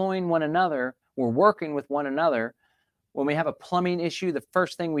we're employing one another. We're working with one another. When we have a plumbing issue, the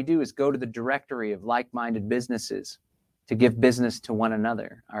first thing we do is go to the directory of like-minded businesses to give business to one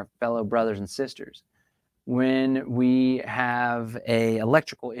another, our fellow brothers and sisters. When we have a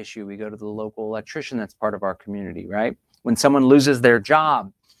electrical issue, we go to the local electrician that's part of our community, right? When someone loses their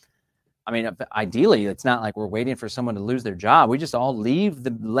job, I mean, ideally, it's not like we're waiting for someone to lose their job. We just all leave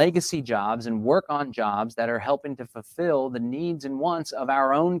the legacy jobs and work on jobs that are helping to fulfill the needs and wants of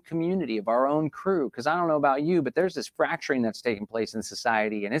our own community, of our own crew. Because I don't know about you, but there's this fracturing that's taking place in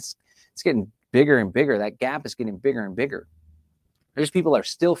society, and it's getting bigger and bigger. That gap is getting bigger and bigger. There's people that are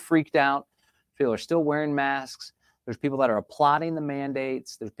still freaked out. People are still wearing masks. There's people that are applauding the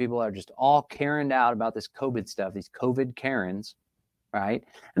mandates. There's people that are just all Karened out about this COVID stuff, these COVID Karens. Right?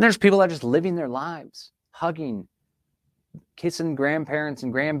 And there's people that are just living their lives, hugging, kissing grandparents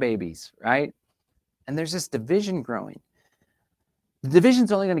and grandbabies, right? And there's this division growing. The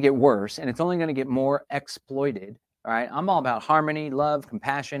division's only going to get worse, and it's only going to get more exploited, all right? I'm all about harmony, love,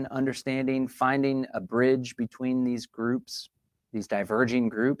 compassion, understanding, finding a bridge between these groups, these diverging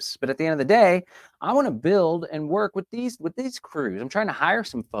groups. But at the end of the day, I want to build and work with these crews. I'm trying to hire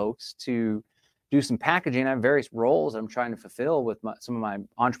some folks to do some packaging. I have various roles I'm trying to fulfill with some of my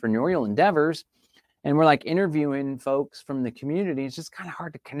entrepreneurial endeavors. And we're like interviewing folks from the community. It's just kind of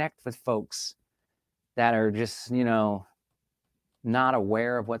hard to connect with folks that are just, not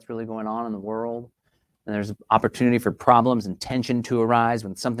aware of what's really going on in the world. And there's opportunity for problems and tension to arise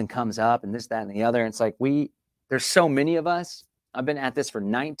when something comes up and this, that, and the other. And it's like there's so many of us. I've been at this for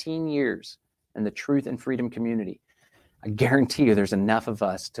 19 years in the truth and freedom community. I guarantee you there's enough of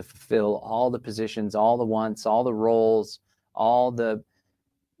us to fulfill all the positions, all the wants, all the roles, all the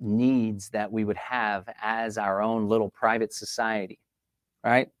needs that we would have as our own little private society,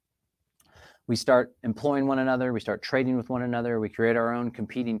 right? We start employing one another. We start trading with one another. We create our own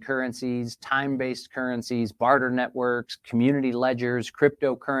competing currencies, time-based currencies, barter networks, community ledgers,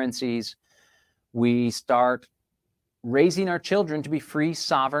 cryptocurrencies. We start raising our children to be free,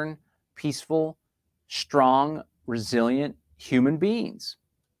 sovereign, peaceful, strong, resilient human beings.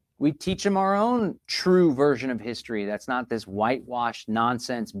 We teach them our own true version of history. That's not this whitewashed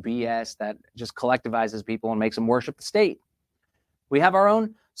nonsense BS that just collectivizes people and makes them worship the state. We have our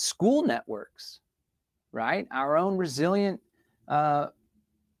own school networks, right? Our own resilient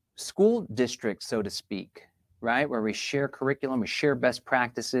school districts, so to speak, right? Where we share curriculum, we share best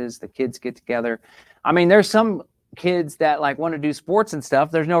practices, the kids get together. I mean, there's some kids that want to do sports and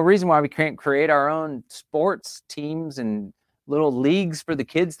stuff. There's no reason why we can't create our own sports teams and little leagues for the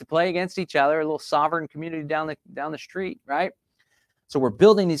kids to play against each other, a little sovereign community down the street, right? So we're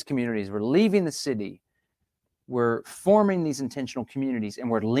building these communities. We're leaving the city. We're forming these intentional communities, and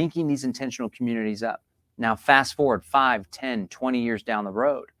we're linking these intentional communities up. Now, fast forward 5, 10, 20 years down the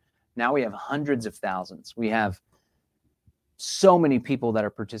road. Now we have hundreds of thousands. We have so many people that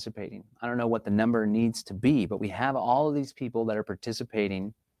are participating. I don't know what the number needs to be, but we have all of these people that are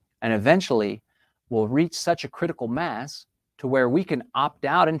participating, and eventually we'll reach such a critical mass to where we can opt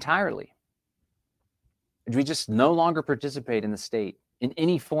out entirely. We just no longer participate in the state in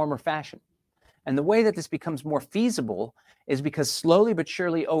any form or fashion. And the way that this becomes more feasible is because slowly but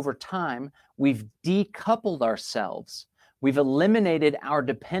surely over time, we've decoupled ourselves We've eliminated our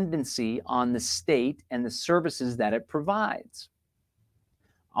dependency on the state and the services that it provides.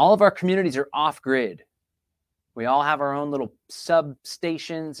 All of our communities are off-grid. We all have our own little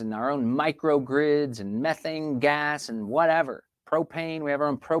substations and our own microgrids and methane gas and whatever. Propane, we have our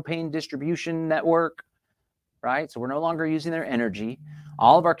own propane distribution network, right? So we're no longer using their energy.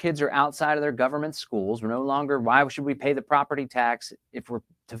 All of our kids are outside of their government schools. We're no longer, why should we pay the property tax if we're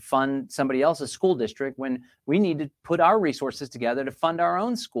to fund somebody else's school district when we need to put our resources together to fund our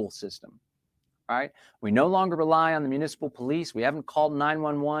own school system, right? We no longer rely on the municipal police. We haven't called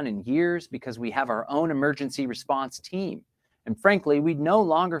 911 in years because we have our own emergency response team. And frankly, we no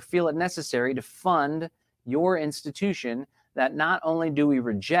longer feel it necessary to fund your institution that not only do we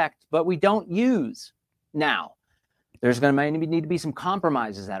reject, but we don't use. Now, there's going to need to be some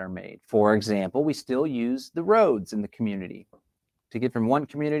compromises that are made. For example, we still use the roads in the community. To get from one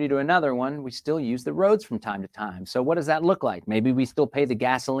community to another one, we still use the roads from time to time. So what does that look like? Maybe we still pay the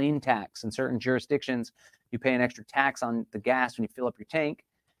gasoline tax. In certain jurisdictions, you pay an extra tax on the gas when you fill up your tank,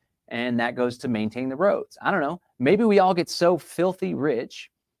 and that goes to maintain the roads. I don't know. Maybe we all get so filthy rich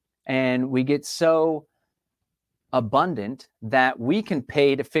and we get so abundant that we can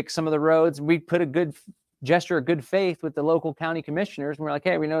pay to fix some of the roads. We put a good gesture of good faith with the local county commissioners. And we're like,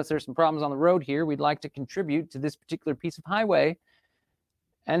 hey, we notice there's some problems on the road here. We'd like to contribute to this particular piece of highway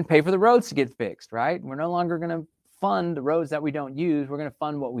and pay for the roads to get fixed, right? We're no longer going to fund the roads that we don't use. We're going to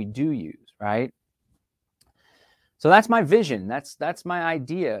fund what we do use, right? So that's my vision. That's my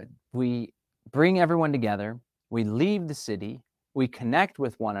idea. We bring everyone together. We leave the city. We connect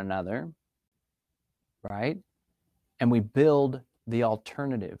with one another, right? And we build the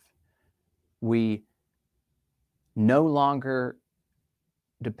alternative. We no longer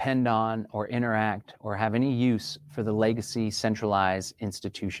depend on or interact or have any use for the legacy centralized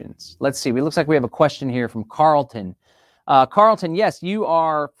institutions. Let's see. It looks like we have a question here from Carlton. Carlton, yes, you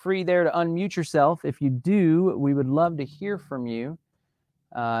are free there to unmute yourself. If you do, we would love to hear from you.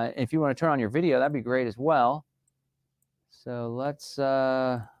 If you want to turn on your video, that'd be great as well. So let's...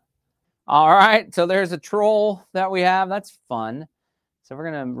 All right, so there's a troll that we have. That's fun. So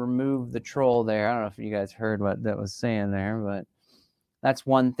we're going to remove the troll there. I don't know if you guys heard what that was saying there, but that's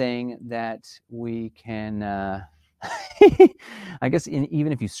one thing that we can, I guess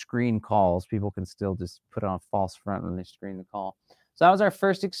even if you screen calls, people can still just put on a false front when they screen the call. So that was our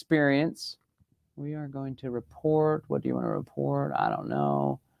first experience. We are going to report. What do you want to report? I don't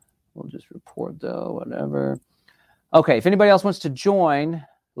know. We'll just report though, whatever. Okay, if anybody else wants to join...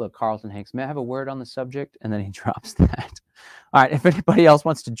 Look, Carlton Hanks, may I have a word on the subject? And then he drops that. All right, if anybody else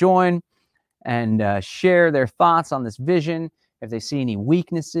wants to join and share their thoughts on this vision, if they see any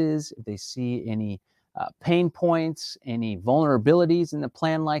weaknesses, if they see any pain points, any vulnerabilities in the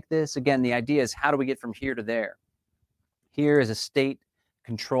plan like this, again, the idea is how do we get from here to there? Here is a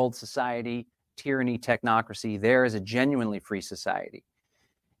state-controlled society, tyranny, technocracy. There is a genuinely free society.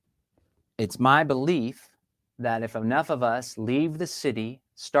 It's my belief that if enough of us leave the city,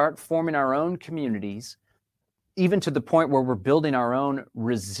 start forming our own communities, even to the point where we're building our own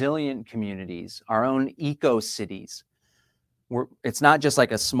resilient communities, our own eco-cities. It's not just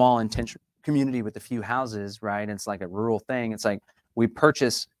like a small intentional community with a few houses, right? It's like a rural thing. It's like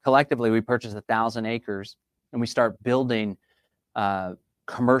collectively we purchase 1,000 acres and we start building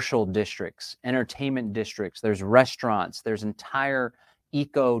commercial districts, entertainment districts. There's restaurants, there's entire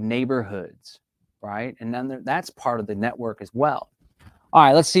eco neighborhoods, right? And then that's part of the network as well. All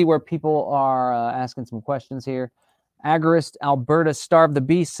right, let's see where people are asking some questions here. Agorist Alberta Starve the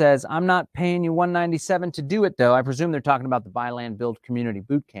Beast says, I'm not paying you $197 to do it, though. I presume they're talking about the Buy Land Build Community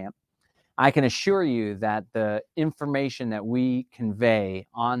Boot Camp. I can assure you that the information that we convey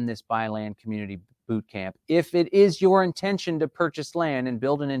on this Buy Land Community Boot Camp, if it is your intention to purchase land and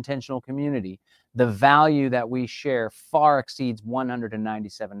build an intentional community, the value that we share far exceeds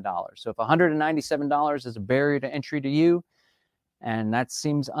 $197. So if $197 is a barrier to entry to you, and that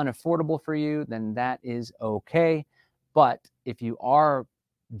seems unaffordable for you, then that is okay. But if you are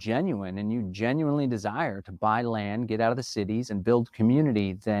genuine and you genuinely desire to buy land, get out of the cities and build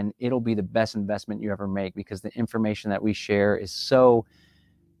community, then it'll be the best investment you ever make because the information that we share is so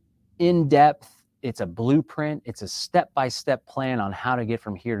in-depth. It's a blueprint. It's a step-by-step plan on how to get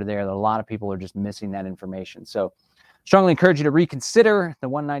from here to there that a lot of people are just missing that information. So strongly encourage you to reconsider. The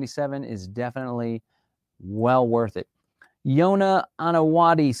 $197 is definitely well worth it. Yona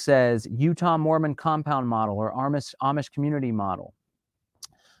Anawadi says, Utah Mormon compound model or Amish community model.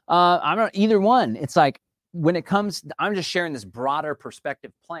 I'm not either one. It's like when it comes, I'm just sharing this broader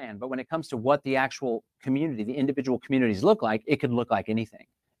perspective plan, but when it comes to what the actual community, the individual communities look like, it could look like anything.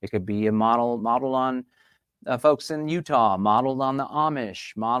 It could be a model modeled on folks in Utah, modeled on the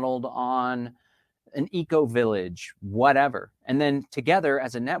Amish, modeled on an eco village, whatever. And then together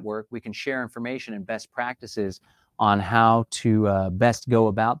as a network, we can share information and best practices on how to best go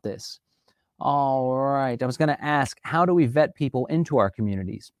about this. All right. I was going to ask, how do we vet people into our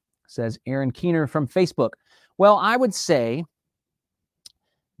communities? Says Aaron Keener from Facebook. Well, I would say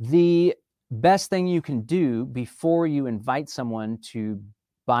the best thing you can do before you invite someone to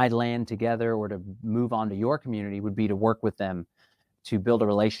buy land together or to move on to your community would be to work with them, to build a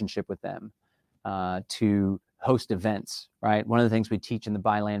relationship with them, to host events, right? One of the things we teach in the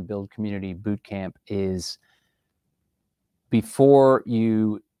Buy Land Build Community Bootcamp is before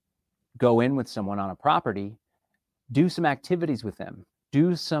you go in with someone on a property, do some activities with them,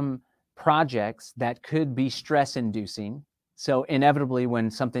 do some projects that could be stress inducing. So inevitably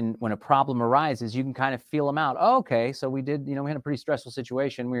when a problem arises, you can kind of feel them out. Oh, okay, so we had a pretty stressful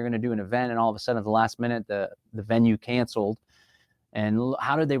situation. We were going to do an event and all of a sudden at the last minute, the venue canceled. And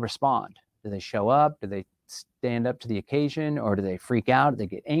how did they respond? Do they show up? Do they stand up to the occasion, or do they freak out? Do they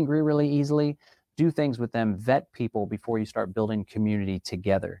get angry really easily? Do things with them, vet people before you start building community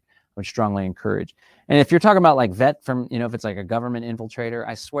together. I would strongly encourage. And if you're talking about like vet from, if it's like a government infiltrator,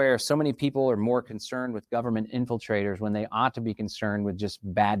 I swear so many people are more concerned with government infiltrators when they ought to be concerned with just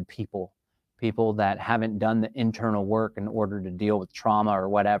bad people that haven't done the internal work in order to deal with trauma or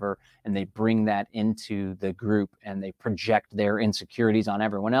whatever. And they bring that into the group and they project their insecurities on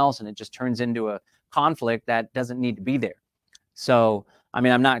everyone else. And it just turns into a conflict that doesn't need to be there. So, I'm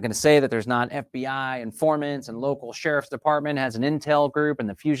not going to say that there's not FBI informants and local sheriff's department has an intel group and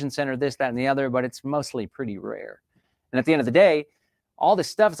the fusion center, this, that, and the other, but it's mostly pretty rare. And at the end of the day, all this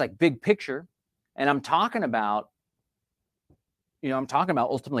stuff is like big picture. And I'm talking about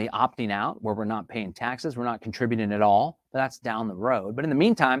ultimately opting out where we're not paying taxes. We're not contributing at all. That's down the road. But in the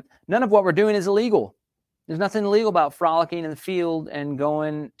meantime, none of what we're doing is illegal. There's nothing illegal about frolicking in the field and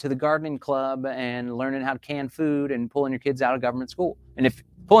going to the gardening club and learning how to can food and pulling your kids out of government school. And if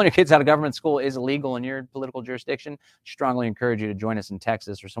pulling your kids out of government school is illegal in your political jurisdiction, I strongly encourage you to join us in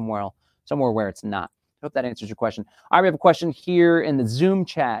Texas or somewhere where it's not. I hope that answers your question. All right, we have a question here in the Zoom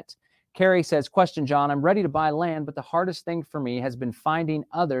chat. Carrie says, question, John, I'm ready to buy land, but the hardest thing for me has been finding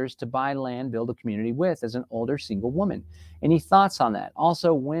others to buy land, build a community with as an older single woman. Any thoughts on that?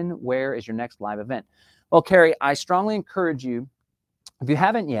 Also, where is your next live event? Well, Carrie, I strongly encourage you, if you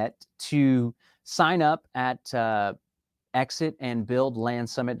haven't yet, to sign up at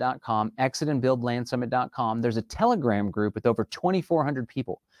exitandbuildlandsummit.com, exitandbuildlandsummit.com. There's a Telegram group with over 2,400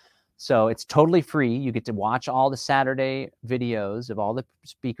 people. So it's totally free. You get to watch all the Saturday videos of all the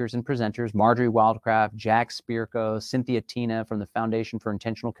speakers and presenters, Marjorie Wildcraft, Jack Spirko, Cynthia Tina from the Foundation for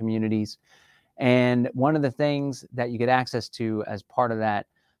Intentional Communities. And one of the things that you get access to as part of that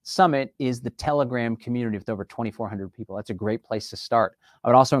summit is the Telegram community with over 2,400 people. That's a great place to start. I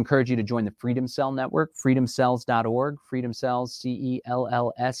would also encourage you to join the Freedom Cell Network, freedomcells.org,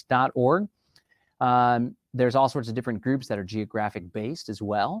 freedomcells.org. There's all sorts of different groups that are geographic based as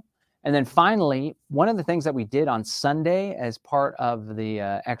well. And then finally, one of the things that we did on Sunday as part of the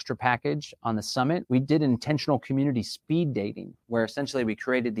extra package on the summit, we did intentional community speed dating, where essentially we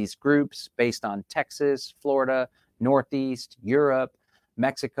created these groups based on Texas, Florida, Northeast, Europe,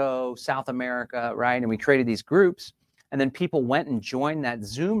 Mexico, South America, right? And we created these groups, and then people went and joined that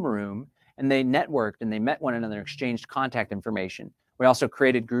Zoom room, and they networked and they met one another, exchanged contact information. We also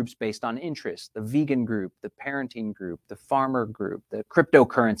created groups based on interest, the vegan group, the parenting group, the farmer group, the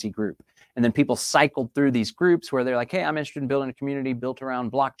cryptocurrency group. And then people cycled through these groups where they're like, hey, I'm interested in building a community built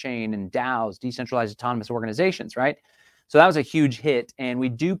around blockchain and DAOs, decentralized autonomous organizations, right? So that was a huge hit. And we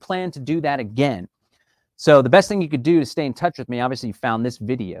do plan to do that again. So the best thing you could do to stay in touch with me, obviously you found this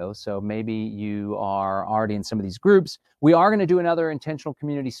video, so maybe you are already in some of these groups. We are going to do another intentional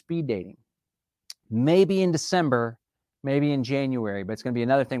community speed dating, maybe in December, maybe in January, but it's going to be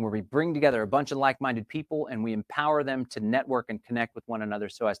another thing where we bring together a bunch of like-minded people and we empower them to network and connect with one another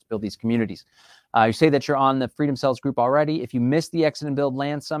so as to build these communities. You say that you're on the Freedom Cells group already. If you missed the Exit and Build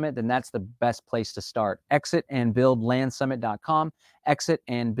Land Summit, then that's the best place to start. Exitandbuildlandsummit.com,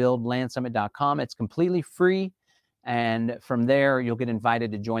 exitandbuildlandsummit.com. It's completely free. And from there, you'll get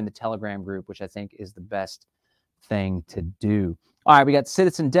invited to join the Telegram group, which I think is the best thing to do. All right, we got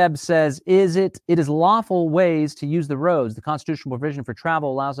Citizen Deb says, it is lawful ways to use the roads. The constitutional provision for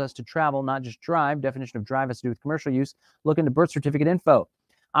travel allows us to travel, not just drive. Definition of drive has to do with commercial use. Look into birth certificate info.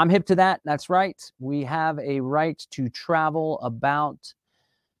 I'm hip to that. That's right. We have a right to travel about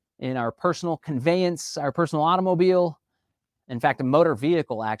in our personal conveyance, our personal automobile. In fact, a motor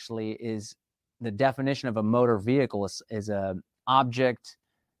vehicle actually is the definition of a motor vehicle is an object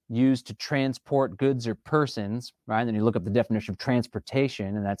used to transport goods or persons, right? And then you look up the definition of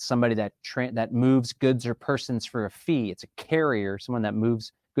transportation, and that's somebody that moves goods or persons for a fee. It's a carrier, someone that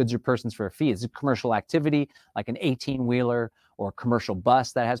moves goods or persons for a fee. It's a commercial activity like an 18-wheeler or a commercial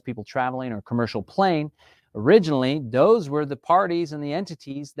bus that has people traveling or a commercial plane. Originally, those were the parties and the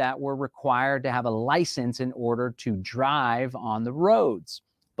entities that were required to have a license in order to drive on the roads.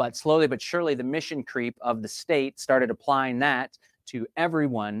 But slowly but surely, the mission creep of the state started applying that to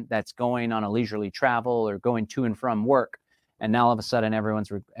everyone that's going on a leisurely travel or going to and from work. And now all of a sudden,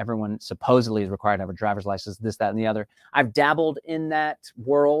 everyone supposedly is required to have a driver's license, this, that, and the other. I've dabbled in that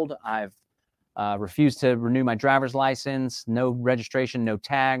world. I've refused to renew my driver's license, no registration, no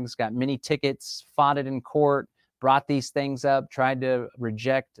tags, got many tickets, fought it in court, brought these things up, tried to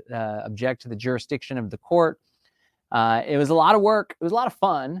object to the jurisdiction of the court. It was a lot of work. It was a lot of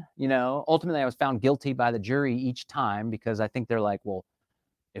fun. Ultimately I was found guilty by the jury each time because I think they're like, well,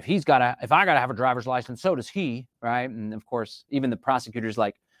 if I got to have a driver's license, so does he, right? And of course, even the prosecutor's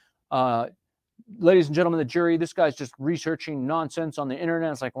like, ladies and gentlemen of the jury, this guy's just researching nonsense on the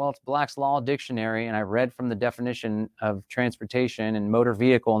internet. It's like, well, it's Black's Law Dictionary, and I read from the definition of transportation and motor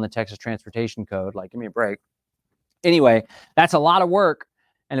vehicle in the Texas Transportation Code. Like, give me a break. Anyway, that's a lot of work.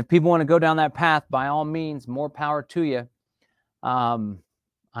 And if people want to go down that path, by all means, more power to you. I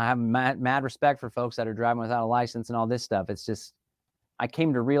have mad respect for folks that are driving without a license and all this stuff. It's just, I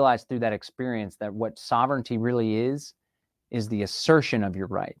came to realize through that experience that what sovereignty really is the assertion of your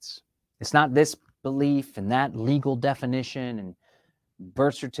rights. It's not this belief and that legal definition and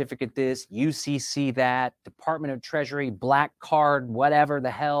birth certificate this, UCC that, Department of Treasury, black card, whatever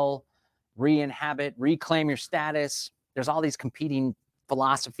the hell, reclaim your status. There's all these competing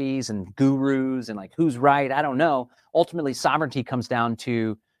philosophies and gurus and like who's right, I don't know. Ultimately, sovereignty comes down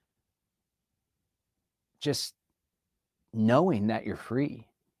to just knowing that you're free,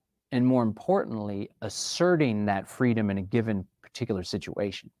 and more importantly, asserting that freedom in a given particular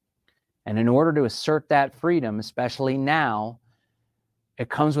situation. And in order to assert that freedom, especially now, it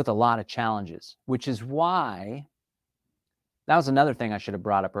comes with a lot of challenges, which is why that was another thing I should have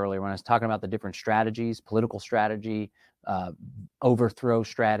brought up earlier when I was talking about the different strategies, political strategy, overthrow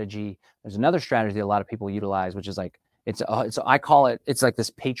strategy. There's another strategy a lot of people utilize, which is like, I call it, it's like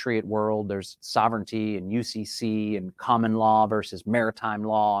this patriot world. There's sovereignty and UCC and common law versus maritime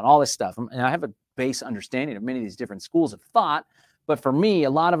law and all this stuff. And I have a base understanding of many of these different schools of thought. But for me,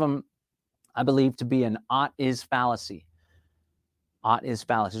 a lot of them I believe to be an ought-is fallacy. Ought-is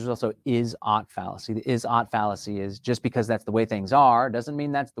fallacy. There's also is-ought fallacy. The is-ought fallacy is just because that's the way things are doesn't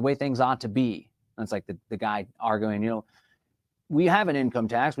mean that's the way things ought to be. That's like the guy arguing, we have an income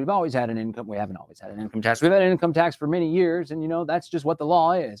tax. We've always had an income. We haven't always had an income tax. We've had an income tax for many years. And, that's just what the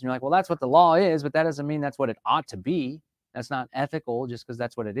law is. And you're like, well, that's what the law is, but that doesn't mean that's what it ought to be. That's not ethical just because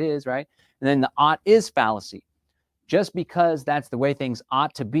that's what it is, right? And then the ought-is fallacy. Just because that's the way things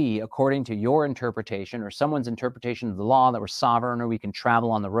ought to be, according to your interpretation or someone's interpretation of the law, that we're sovereign or we can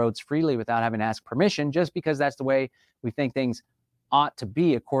travel on the roads freely without having to ask permission, just because that's the way we think things ought to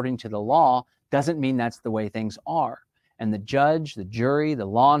be according to the law, doesn't mean that's the way things are. And the judge, the jury, the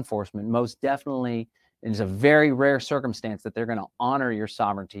law enforcement, most definitely, is a very rare circumstance that they're going to honor your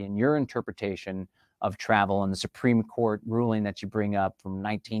sovereignty and your interpretation of travel and the Supreme Court ruling that you bring up from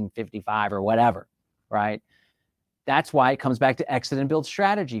 1955 or whatever, right? That's why it comes back to exit and build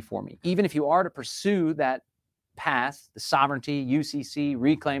strategy for me. Even if you are to pursue that path, the sovereignty, UCC,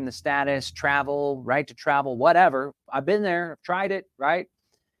 reclaim the status, travel, right to travel, whatever. I've been there, I've tried it, right?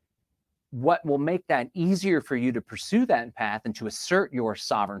 What will make that easier for you to pursue that path and to assert your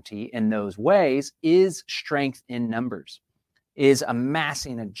sovereignty in those ways is strength in numbers, is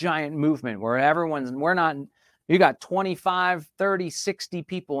amassing a giant movement where you got 25, 30, 60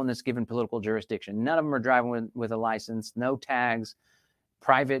 people in this given political jurisdiction. None of them are driving with a license, no tags,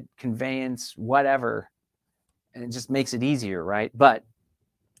 private conveyance, whatever. And it just makes it easier, right? But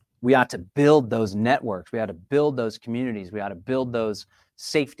we ought to build those networks. We ought to build those communities. We ought to build those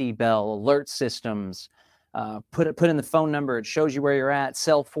safety bell alert systems. Put in the phone number. It shows you where you're at.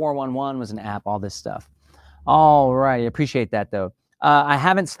 Cell 411 was an app, all this stuff. All right. I appreciate that, though. I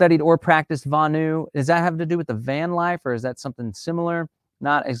haven't studied or practiced Vonu. Does that have to do with the van life, or is that something similar?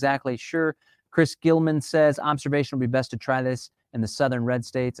 Not exactly sure. Chris Gilman says, observation would be best to try this in the southern red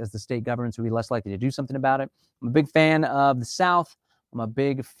states, as the state governments would be less likely to do something about it. I'm a big fan of the South. I'm a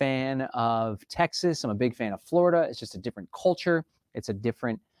big fan of Texas. I'm a big fan of Florida. It's just a different culture. It's a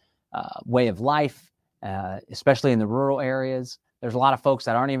different way of life, especially in the rural areas. There's a lot of folks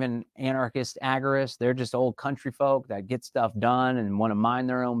that aren't even anarchist agorists. They're just old country folk that get stuff done and want to mind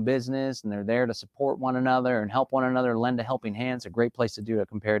their own business, and they're there to support one another and help one another, lend a helping hand. It's a great place to do it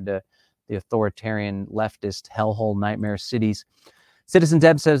compared to the authoritarian leftist hellhole nightmare cities. Citizen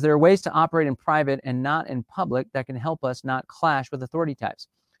Deb says there are ways to operate in private and not in public that can help us not clash with authority types.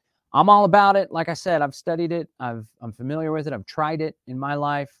 I'm all about it. Like I said, I've studied it. I'm familiar with it. I've tried it in my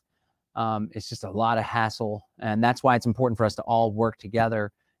life. It's just a lot of hassle. And that's why it's important for us to all work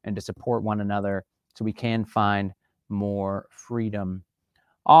together and to support one another so we can find more freedom.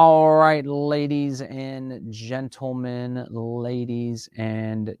 All right, ladies and gentlemen, ladies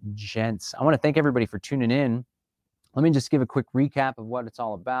and gents, I want to thank everybody for tuning in. Let me just give a quick recap of what it's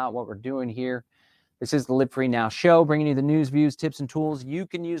all about, what we're doing here. This is the Live Free Now show, bringing you the news, views, tips, and tools you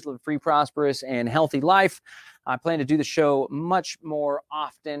can use to live a free, prosperous, and healthy life. I plan to do the show much more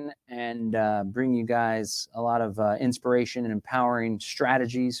often and bring you guys a lot of inspiration and empowering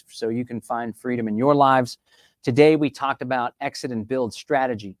strategies so you can find freedom in your lives. Today, we talked about exit and build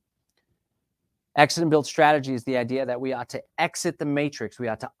strategy. Exit and build strategy is the idea that we ought to exit the matrix. We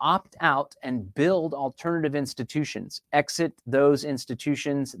ought to opt out and build alternative institutions. Exit those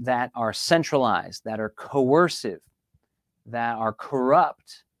institutions that are centralized, that are coercive, that are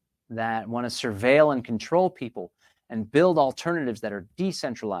corrupt, that want to surveil and control people, and build alternatives that are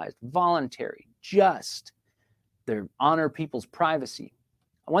decentralized, voluntary, just. They honor people's privacy.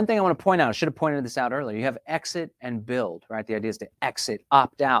 One thing I want to point out, I should have pointed this out earlier, you have exit and build, right? The idea is to exit,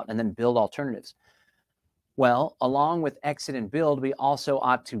 opt out, and then build alternatives. Well, along with exit and build, we also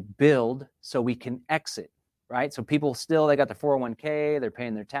ought to build so we can exit, right? So people still, they got the 401k, they're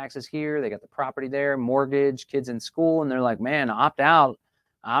paying their taxes here, they got the property there, mortgage, kids in school, and they're like, man, opt out.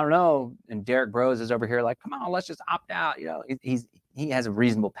 I don't know. And Derek Bros is over here like, come on, let's just opt out. You know, he has a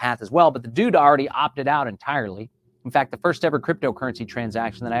reasonable path as well, but the dude already opted out entirely. In fact, the first ever cryptocurrency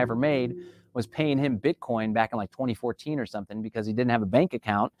transaction that I ever made was paying him Bitcoin back in like 2014 or something because he didn't have a bank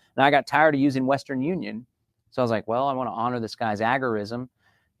account. And I got tired of using Western Union. So I was like, well, I want to honor this guy's agorism.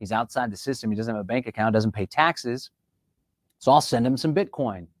 He's outside the system. He doesn't have a bank account, doesn't pay taxes. So I'll send him some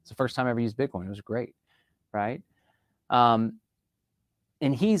Bitcoin. It's the first time I ever used Bitcoin. It was great, right? And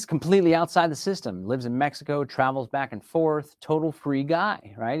he's completely outside the system, lives in Mexico, travels back and forth, total free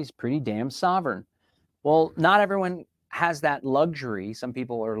guy, right? He's pretty damn sovereign. Well, not everyone has that luxury. Some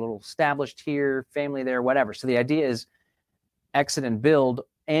people are a little established here, family there, whatever. So the idea is exit and build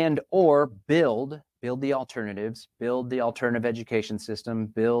or build the alternatives, build the alternative education system,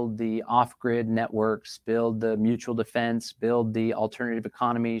 build the off-grid networks, build the mutual defense, build the alternative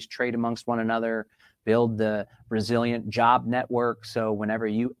economies, trade amongst one another, build the resilient job network. So whenever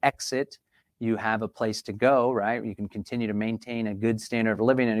you exit, you have a place to go, right? You can continue to maintain a good standard of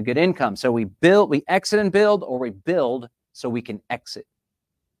living and a good income. So we exit and build, or we build so we can exit,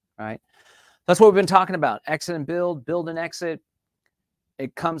 right? That's what we've been talking about. Exit and build and exit.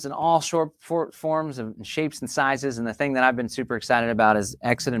 It comes in all short forms of shapes and sizes. And the thing that I've been super excited about is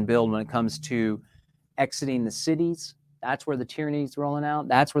exit and build when it comes to exiting the cities. That's where the tyranny is rolling out.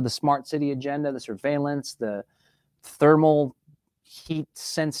 That's where the smart city agenda, the surveillance, the thermal heat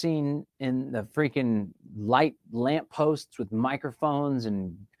sensing in the freaking light lamp posts with microphones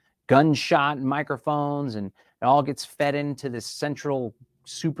and gunshot microphones, and it all gets fed into this central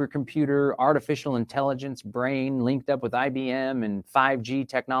supercomputer, artificial intelligence brain linked up with IBM and 5G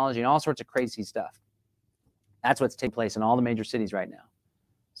technology and all sorts of crazy stuff. That's what's taking place in all the major cities right now.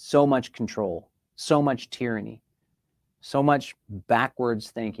 So much control, so much tyranny, so much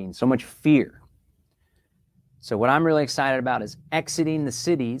backwards thinking, so much fear. So what I'm really excited about is exiting the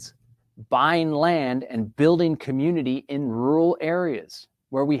cities, buying land, and building community in rural areas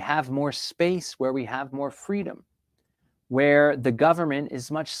where we have more space, where we have more freedom, where the government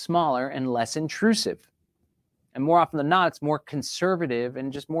is much smaller and less intrusive. And more often than not, it's more conservative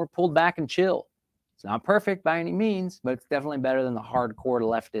and just more pulled back and chill. It's not perfect by any means, but it's definitely better than the hardcore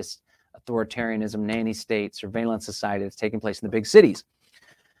leftist authoritarianism, nanny state, surveillance society that's taking place in the big cities.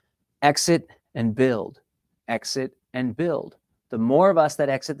 Exit and build. Exit and build. The more of us that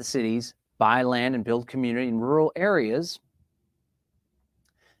exit the cities, buy land and build community in rural areas,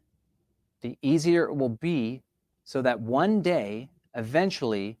 the easier it will be so that one day,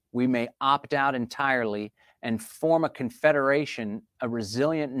 eventually, we may opt out entirely and form a confederation, a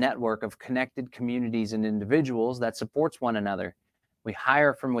resilient network of connected communities and individuals that supports one another. We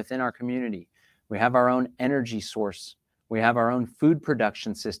hire from within our community. We have our own energy source. We have our own food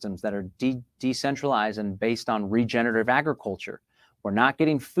production systems that are decentralized and based on regenerative agriculture. We're not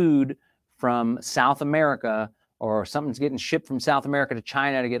getting food from South America, or something's getting shipped from South America to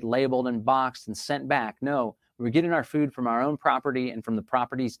China to get labeled and boxed and sent back. No, We're getting our food from our own property and from the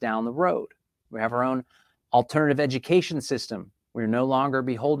properties down the road. We have our own alternative education system. We're no longer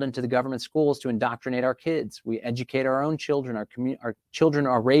beholden to the government schools to indoctrinate our kids. We educate our own children. Our children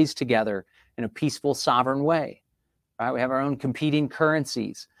are raised together in a peaceful, sovereign way. Right? We have our own competing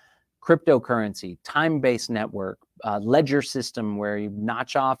currencies, cryptocurrency, time-based network, ledger system where you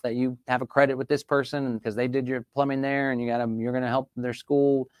notch off that you have a credit with this person because they did your plumbing there, and you're going to help their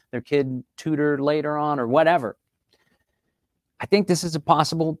school, their kid tutor later on, or whatever. I think this is a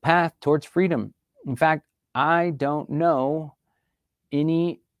possible path towards freedom. In fact, I don't know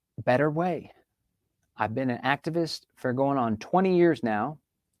any better way. I've been an activist for going on 20 years now,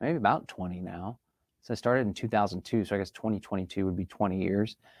 maybe about 20 now. So I started in 2002, so I guess 2022 would be 20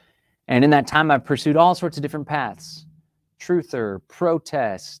 years. And in that time, I've pursued all sorts of different paths: truther,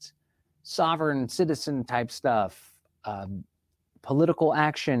 protest, sovereign citizen type stuff, political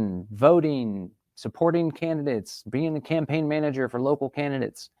action, voting, supporting candidates, being a campaign manager for local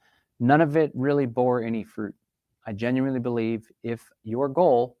candidates. None of it really bore any fruit. I genuinely believe if your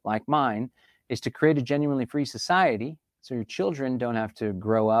goal, like mine, is to create a genuinely free society so your children don't have to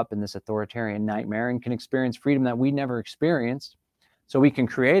grow up in this authoritarian nightmare and can experience freedom that we never experienced, so we can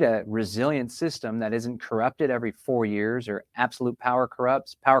create a resilient system that isn't corrupted every 4 years or absolute power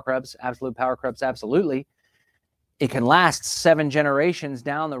corrupts, absolute power corrupts absolutely. It can last 7 generations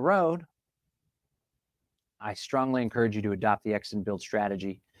down the road. I strongly encourage you to adopt the Exit and Build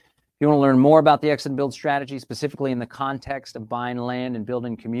strategy. If you want to learn more about the Exit and Build strategy, specifically in the context of buying land and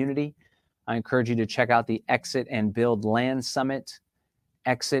building community, I encourage you to check out the Exit and Build Land Summit,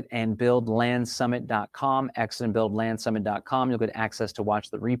 exitandbuildlandsummit.com, exitandbuildlandsummit.com. You'll get access to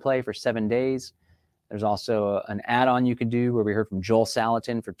watch the replay for 7 days. There's also an add-on you can do where we heard from Joel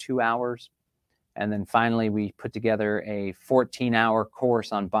Salatin for 2 hours. And then finally, we put together a 14-hour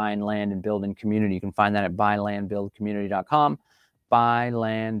course on buying land and building community. You can find that at buylandbuildcommunity.com.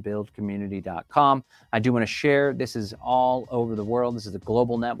 buylandbuildcommunity.com. I do want to share, this is all over the world. This is a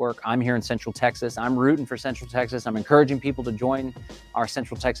global network. I'm here in Central Texas. I'm rooting for Central Texas. I'm encouraging people to join our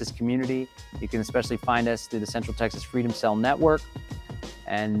Central Texas community. You can especially find us through the Central Texas Freedom Cell Network.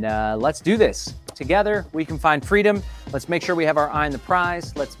 And let's do this. Together, we can find freedom. Let's make sure we have our eye on the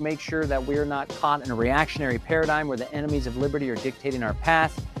prize. Let's make sure that we're not caught in a reactionary paradigm where the enemies of liberty are dictating our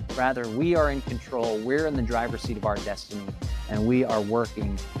path. Rather, we are in control. We're in the driver's seat of our destiny, and we are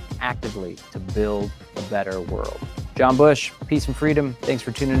working actively to build a better world. John Bush, peace and freedom. Thanks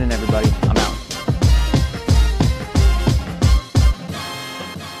for tuning in, everybody. I'm out.